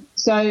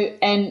 So,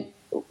 and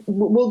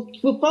we'll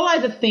follow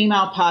the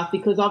female path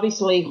because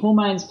obviously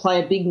hormones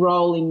play a big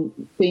role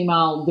in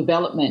female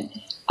development.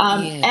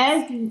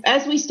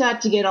 As we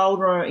start to get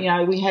older,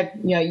 we have,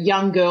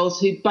 young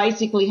girls who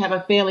basically have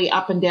a fairly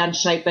up and down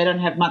shape. They don't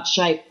have much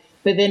shape.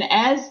 But then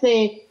as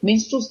their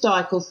menstrual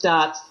cycle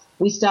starts,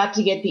 we start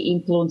to get the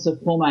influence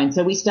of hormones.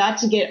 So we start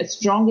to get a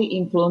stronger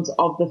influence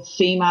of the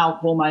female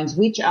hormones,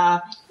 which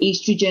are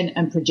estrogen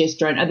and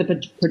progesterone are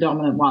the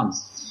predominant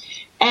ones.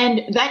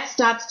 And that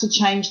starts to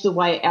change the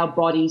way our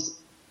bodies,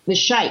 the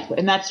shape.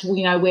 And that's,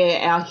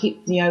 where our hip,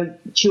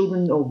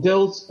 children or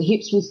girls'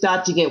 hips will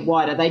start to get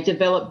wider. They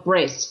develop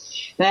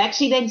breasts. They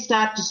actually then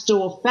start to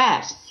store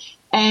fat.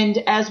 And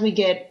as we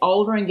get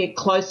older and get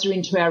closer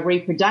into our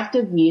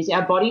reproductive years,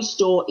 our bodies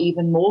store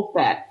even more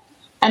fat.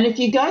 And if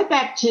you go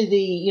back to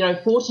the,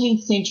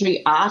 14th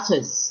century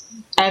artists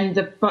and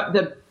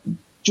the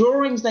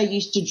drawings they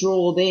used to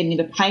draw then,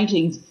 the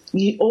paintings,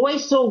 you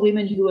always saw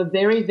women who were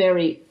very,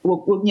 very, they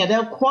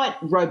were quite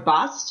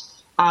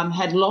robust,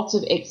 had lots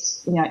of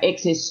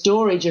excess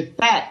storage of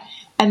fat.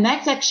 And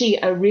that's actually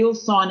a real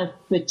sign of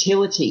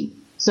fertility.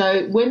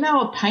 So when they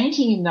were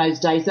painting in those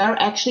days, they were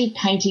actually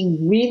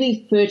painting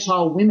really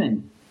fertile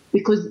women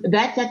because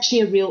that's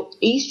actually a real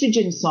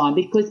estrogen sign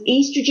because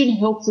estrogen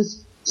helps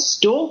us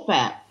store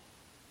fat,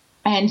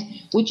 and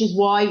which is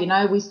why,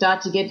 we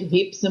start to get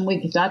hips and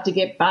we start to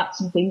get butts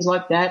and things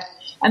like that.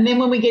 And then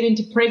when we get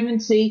into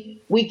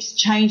pregnancy, we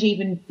change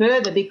even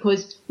further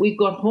because we've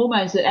got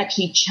hormones that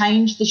actually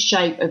change the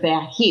shape of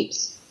our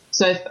hips.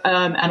 So,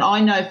 and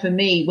I know for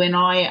me,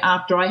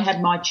 after I had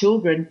my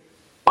children,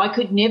 I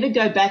could never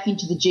go back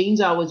into the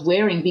jeans I was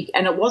wearing,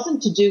 and it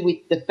wasn't to do with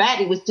the fat,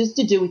 it was just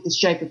to do with the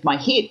shape of my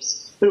hips.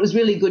 But it was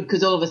really good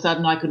because all of a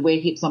sudden I could wear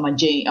jeans on my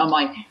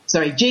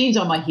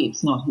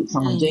hips, not hips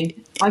on my jeans.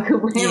 I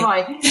could wear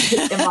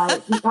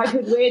I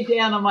could wear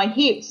down on my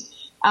hips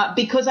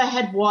because I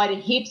had wider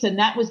hips, and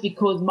that was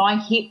because my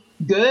hip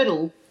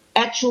girdle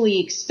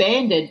actually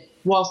expanded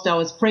whilst I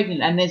was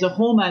pregnant. And there's a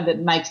hormone that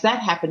makes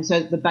that happen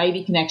so that the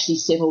baby can actually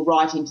settle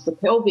right into the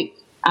pelvic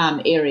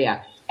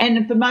area.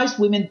 And for most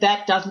women,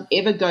 that doesn't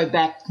ever go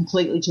back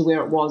completely to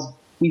where it was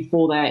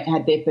before they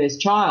had their first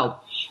child.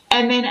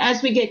 And then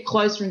as we get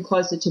closer and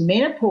closer to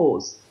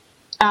menopause,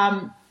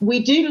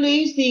 we do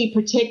lose the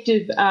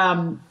protective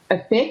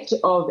effect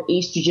of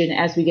estrogen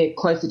as we get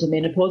closer to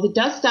menopause. It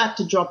does start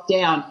to drop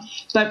down.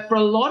 But for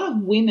a lot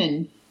of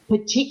women,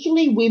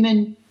 particularly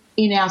women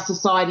in our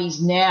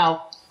societies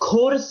now,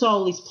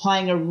 cortisol is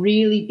playing a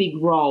really big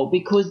role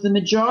because the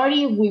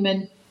majority of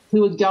women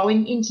who are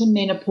going into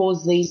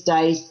menopause these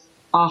days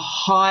are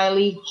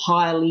highly,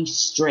 highly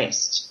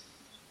stressed.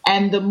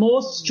 And the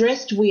more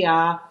stressed we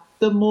are,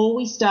 the more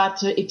we start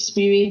to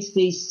experience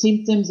these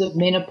symptoms of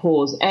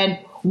menopause. And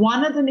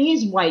one of them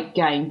is weight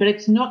gain, but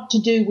it's not to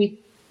do with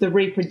the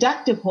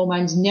reproductive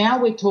hormones. Now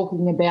we're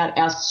talking about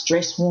our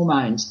stress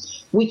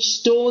hormones, which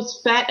stores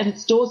fat, and it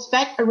stores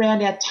fat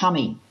around our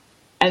tummy.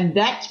 And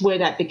that's where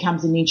that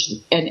becomes an issue.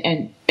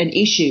 And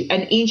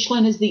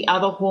insulin is the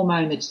other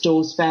hormone that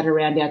stores fat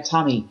around our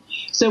tummy.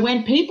 So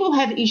when people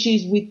have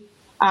issues with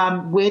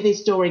where they're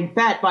storing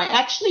fat, by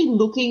actually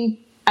looking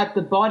at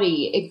the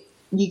body,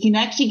 you can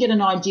actually get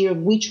an idea of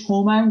which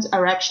hormones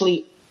are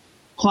actually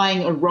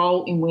playing a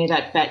role in where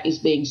that fat is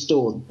being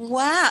stored.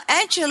 Wow,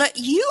 Angela,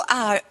 you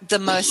are the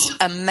most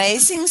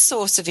amazing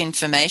source of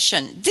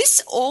information.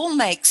 This all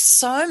makes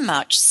so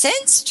much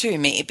sense to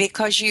me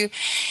because you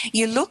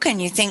look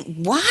and you think,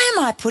 why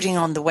am I putting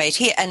on the weight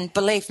here? And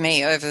believe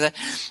me,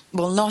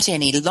 not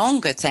any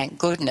longer, thank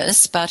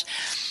goodness, but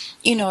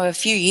a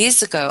few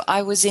years ago,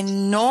 I was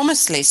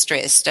enormously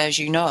stressed, as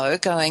you know,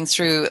 going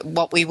through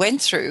what we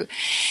went through.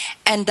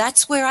 And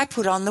that's where I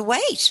put on the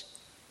weight.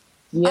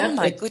 Yep. Oh,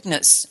 my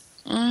goodness.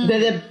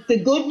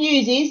 The good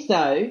news is,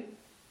 though,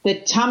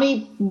 that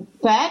tummy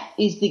fat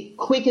is the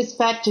quickest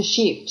fat to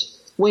shift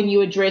when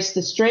you address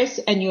the stress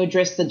and you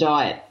address the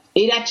diet.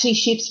 It actually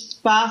shifts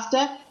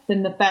faster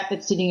than the fat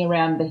that's sitting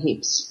around the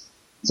hips.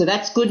 So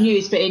that's good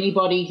news for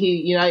anybody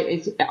who,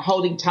 is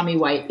holding tummy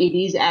weight. It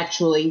is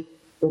actually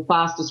the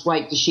fastest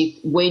weight to shift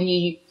when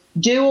you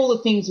do all the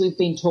things we've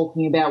been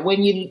talking about,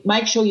 when you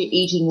make sure you're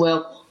eating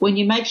well, when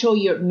you make sure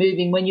you're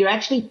moving, when you're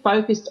actually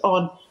focused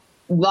on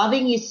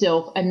loving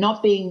yourself and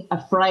not being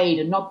afraid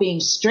and not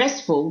being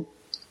stressful,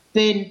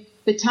 then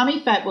the tummy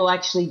fat will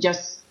actually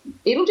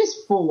it'll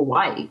just fall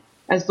away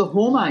as the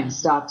hormones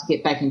start to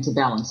get back into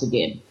balance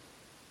again.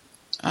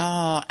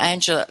 Oh,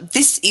 Angela,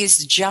 this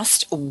is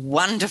just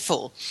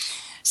wonderful.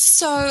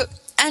 So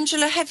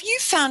Angela, have you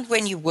found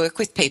when you work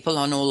with people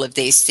on all of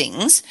these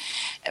things,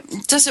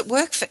 does it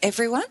work for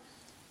everyone?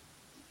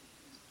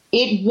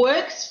 It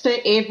works for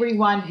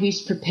everyone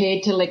who's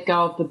prepared to let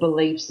go of the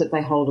beliefs that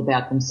they hold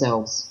about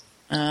themselves.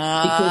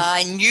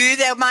 I knew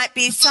there might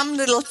be some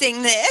little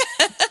thing there.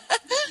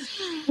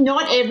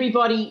 Not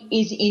everybody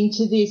is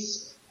into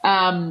this.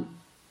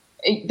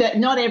 That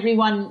not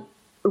everyone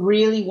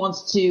really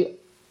wants to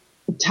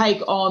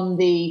take on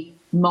the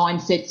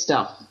mindset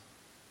stuff.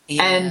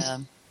 Yeah.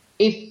 And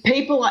if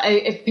people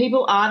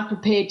aren't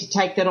prepared to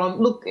take that on,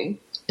 look,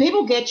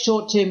 people get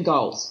short-term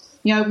goals.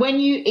 When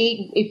you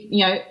eat,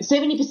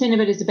 70% of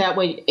it is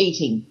about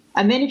eating,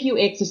 and then if you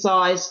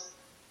exercise,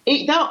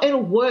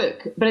 it'll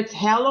work, but it's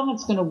how long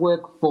it's going to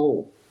work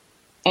for.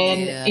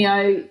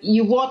 And,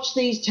 you watch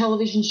these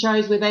television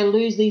shows where they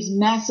lose these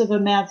massive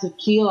amounts of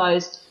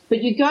kilos,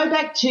 but you go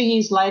back 2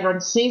 years later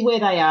and see where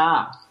they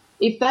are.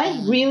 If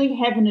they really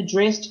haven't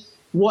addressed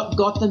what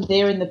got them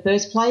there in the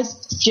first place,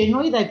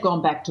 generally they've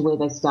gone back to where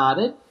they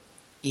started.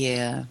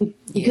 Yeah.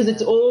 Because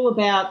it's all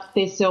about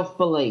their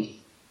self-belief.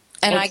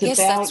 And I guess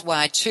that's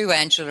why, too,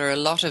 Angela, a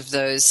lot of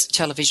those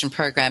television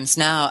programs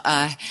now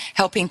are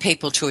helping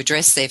people to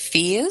address their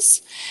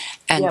fears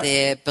and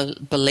their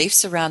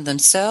beliefs around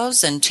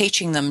themselves and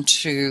teaching them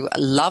to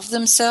love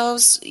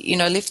themselves,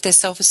 lift their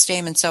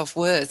self-esteem and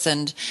self-worth.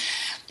 And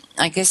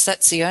I guess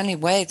that's the only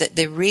way that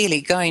they're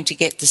really going to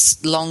get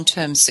this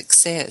long-term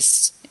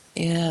success.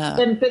 Yeah.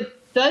 But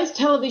those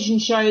television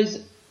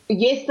shows,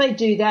 yes, they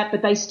do that,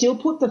 but they still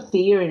put the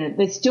fear in it.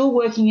 They're still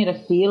working at a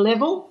fear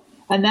level.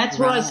 And that's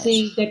where I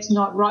see that's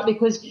not right,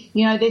 because,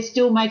 they're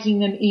still making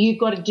them, you've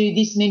got to do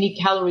this many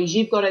calories,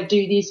 you've got to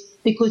do this,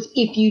 because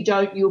if you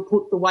don't, you'll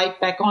put the weight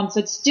back on. So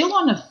it's still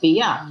on a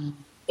fear.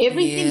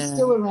 Everything's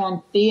still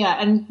around fear.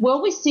 And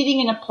while we're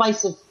sitting in a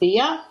place of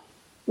fear,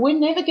 we're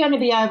never going to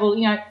be able,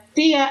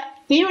 fear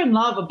and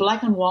love are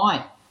black and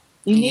white.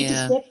 You need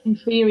to step from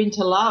fear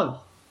into love.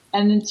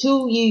 And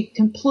until you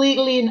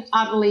completely and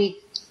utterly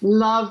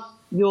love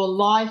your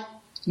life,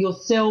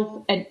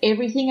 yourself, and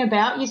everything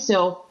about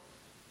yourself,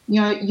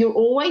 you're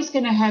always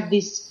going to have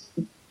this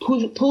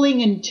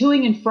pulling and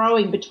toing and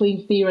froing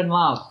between fear and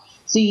love.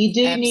 So you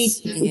do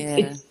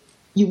need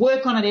you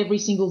work on it every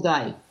single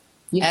day.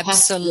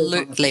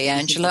 Absolutely,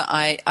 Angela.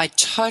 I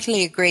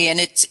totally agree.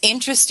 And it's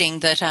interesting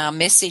that our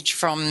message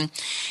from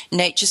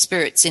Nature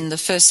Spirits in the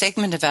first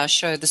segment of our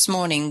show this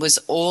morning was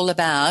all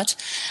about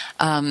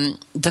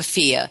the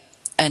fear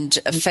and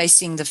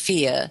facing the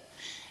fear.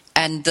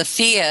 And the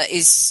fear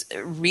is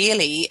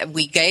really,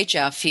 we gauge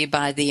our fear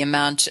by the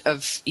amount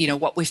of,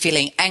 what we're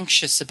feeling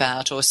anxious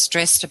about or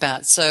stressed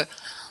about. So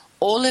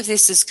all of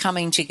this is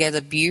coming together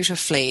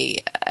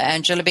beautifully,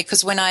 Angela,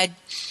 because when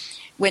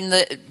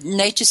the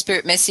Nature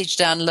Spirit message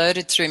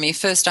downloaded through me,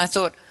 first I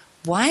thought,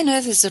 why on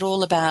earth is it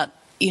all about,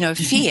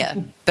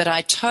 fear? But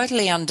I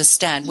totally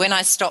understand. When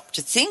I stopped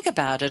to think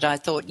about it, I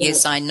thought,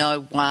 yes, I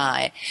know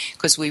why,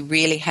 because we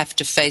really have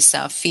to face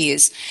our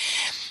fears.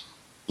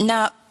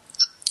 Now,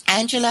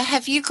 Angela,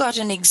 have you got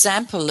an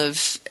example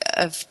of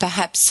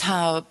perhaps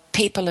how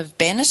people have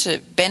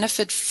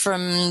benefit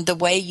from the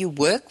way you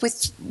work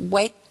with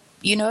weight,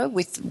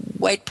 with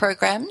weight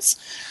programs?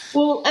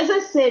 Well, as I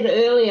said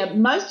earlier,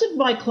 most of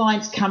my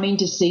clients come in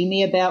to see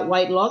me about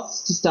weight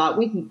loss to start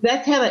with.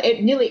 That's how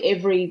nearly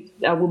every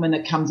woman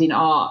that comes in,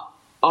 I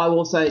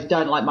also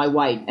don't like my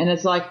weight. And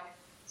it's like,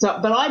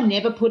 but I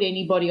never put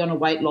anybody on a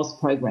weight loss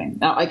program.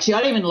 Actually,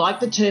 I don't even like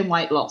the term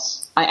weight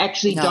loss. I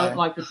actually don't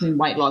like the term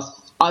weight loss.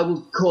 I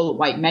would call it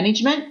weight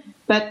management.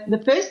 But the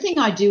first thing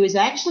I do is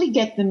actually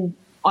get them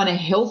on a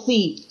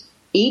healthy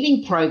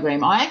eating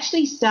program. I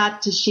actually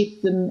start to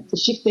shift them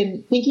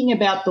thinking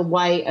about the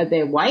way of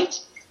their weight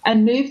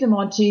and move them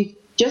on to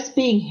just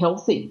being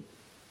healthy.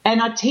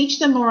 And I teach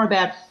them more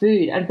about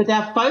food. But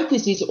our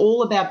focus is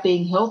all about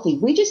being healthy.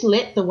 We just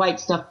let the weight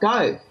stuff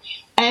go.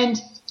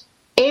 And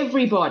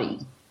everybody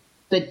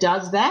that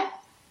does that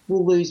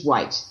will lose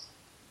weight.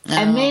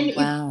 And then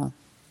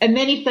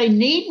if they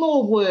need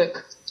more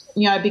work,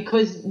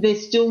 because they're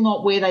still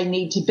not where they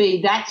need to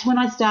be, that's when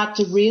I start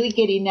to really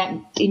get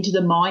into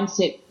the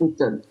mindset with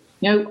them.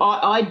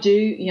 I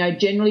do,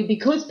 generally,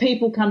 because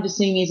people come to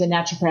see me as a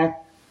naturopath,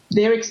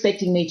 they're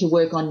expecting me to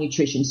work on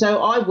nutrition.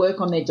 So I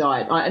work on their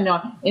diet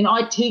and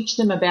I teach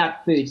them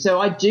about food. So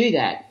I do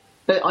that,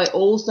 but I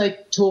also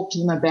talk to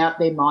them about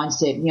their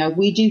mindset.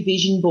 We do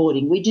vision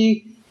boarding. We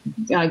do,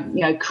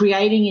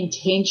 creating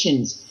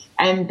intentions.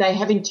 And they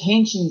have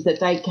intentions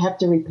that they have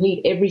to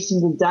repeat every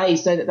single day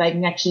so that they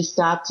can actually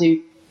start to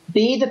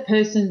be the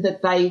person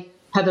that they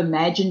have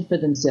imagined for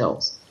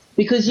themselves.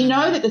 Because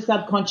that the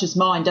subconscious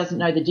mind doesn't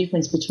know the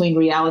difference between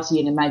reality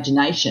and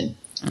imagination.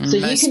 So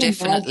you can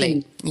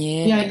imagine,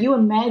 you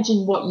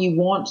imagine what you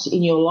want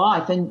in your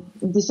life, and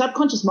the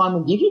subconscious mind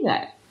will give you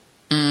that.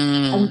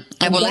 And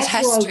well, it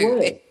has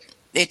to.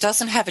 It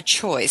doesn't have a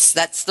choice.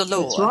 That's the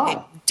law. That's right.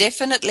 It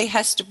definitely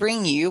has to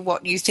bring you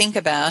what you think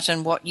about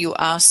and what you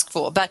ask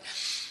for. But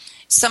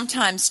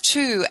sometimes,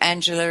 too,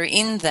 Angela,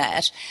 in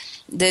that,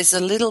 there's a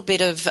little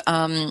bit of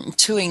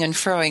toing and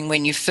froing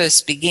when you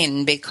first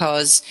begin,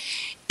 because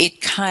it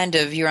kind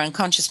of, your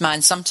unconscious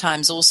mind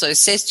sometimes also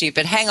says to you,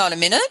 but hang on a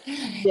minute,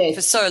 Yes.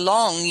 for so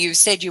long you've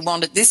said you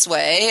want it this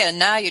way, and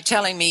now you're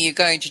telling me you're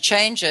going to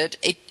change it.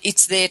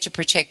 It's there to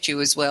protect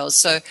you as well.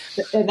 So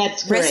and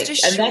that's correct.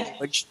 rest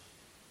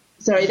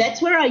assured.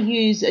 That's where I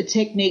use a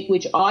technique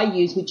which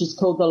is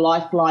called the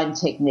lifeline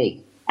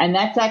technique. And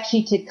that's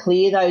actually to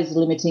clear those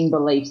limiting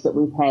beliefs that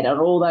we've had and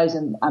all those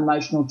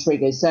emotional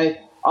triggers. So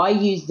I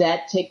use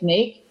that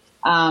technique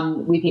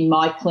within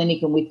my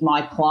clinic and with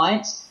my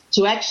clients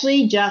to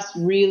actually just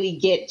really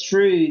get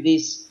through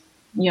this,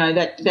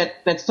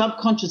 that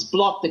subconscious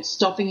block that's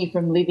stopping you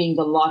from living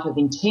the life of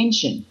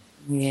intention.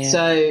 Yeah.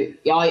 So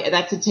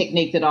that's a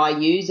technique that I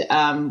use,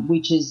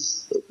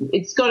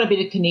 it's got a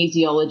bit of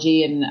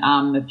kinesiology and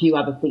a few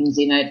other things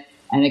in it,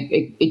 and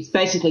it's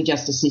basically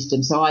just a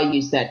system. So I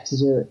use that to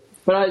do it.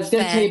 But I was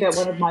going to tell you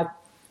about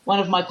one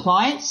of my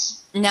clients.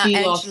 Now,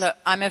 Angela,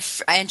 I'm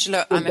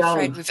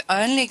afraid we've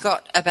only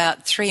got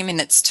about 3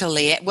 minutes till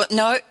the end. Well,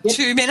 no, Yep.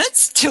 2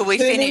 minutes till we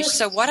 2 finish. minutes.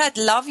 So what I'd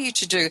love you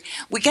to do,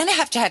 we're going to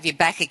have you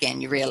back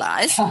again, you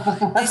realise.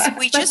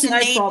 We just no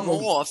need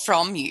problem. more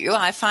from you.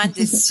 I find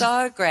this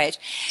so great.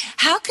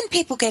 How can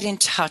people get in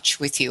touch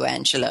with you,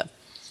 Angela?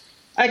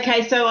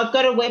 Okay, so I've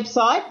got a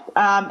website,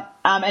 and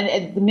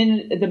at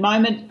the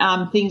moment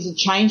things are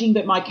changing,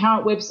 but my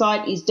current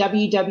website is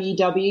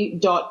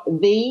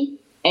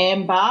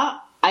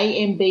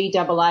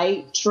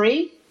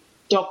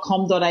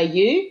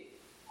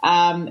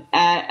www.theambaatree.com.au,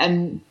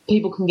 and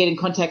people can get in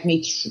contact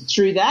me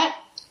through that.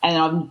 And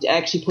I'm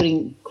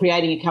actually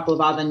creating a couple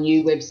of other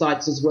new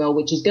websites as well,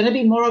 which is going to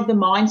be more of the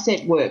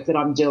mindset work that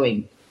I'm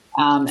doing,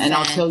 and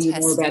I'll tell you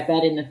more about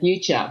that in the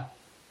future.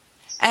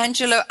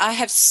 Angela, I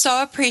have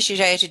so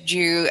appreciated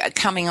you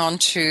coming on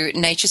to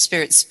Nature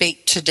Spirit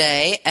Speak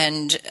today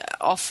and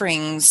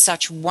offering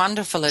such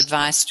wonderful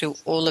advice to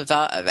all of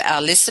our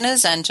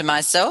listeners and to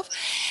myself.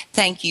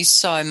 Thank you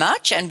so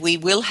much, and we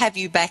will have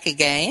you back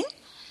again.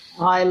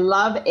 I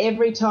love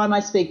every time I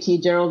speak to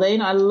you,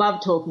 Geraldine. I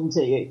love talking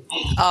to you.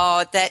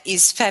 Oh, that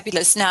is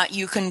fabulous. Now,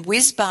 you can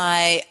whiz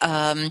by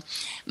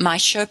my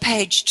show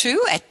page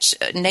too at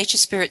Nature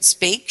Spirit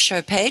Speak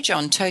show page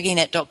on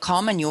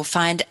toginet.com, and you'll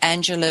find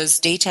Angela's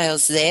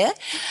details there.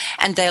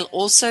 And they'll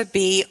also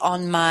be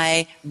on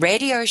my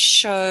radio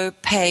show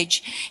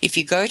page. If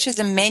you go to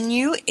the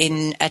menu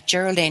at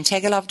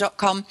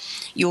GeraldineTegelov.com,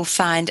 you'll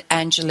find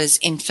Angela's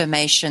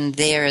information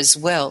there as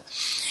well.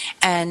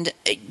 And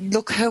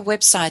look, her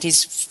website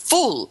is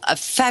full of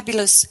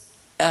fabulous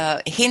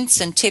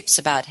hints and tips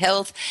about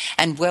health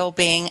and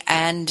well-being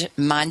and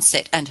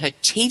mindset, and her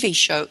TV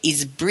show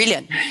is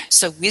brilliant.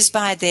 So whiz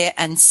by there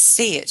and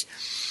see it.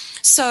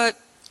 So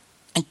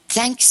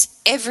thanks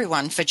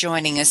everyone for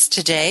joining us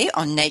today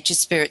on Nature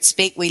Spirit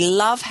Speak. We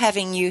love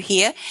having you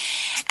here,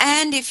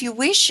 and if you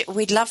wish,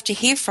 we'd love to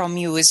hear from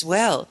you as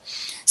well.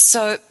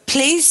 So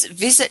please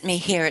visit me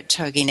here at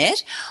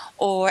TogiNet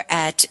or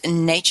at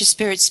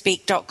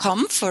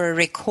naturespiritspeak.com for a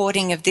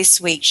recording of this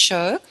week's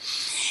show.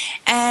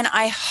 And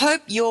I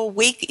hope your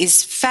week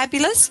is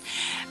fabulous.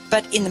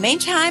 But in the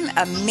meantime,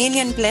 a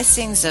million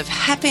blessings of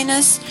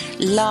happiness,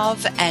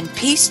 love, and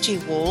peace to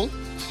you all.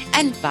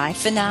 And bye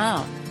for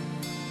now.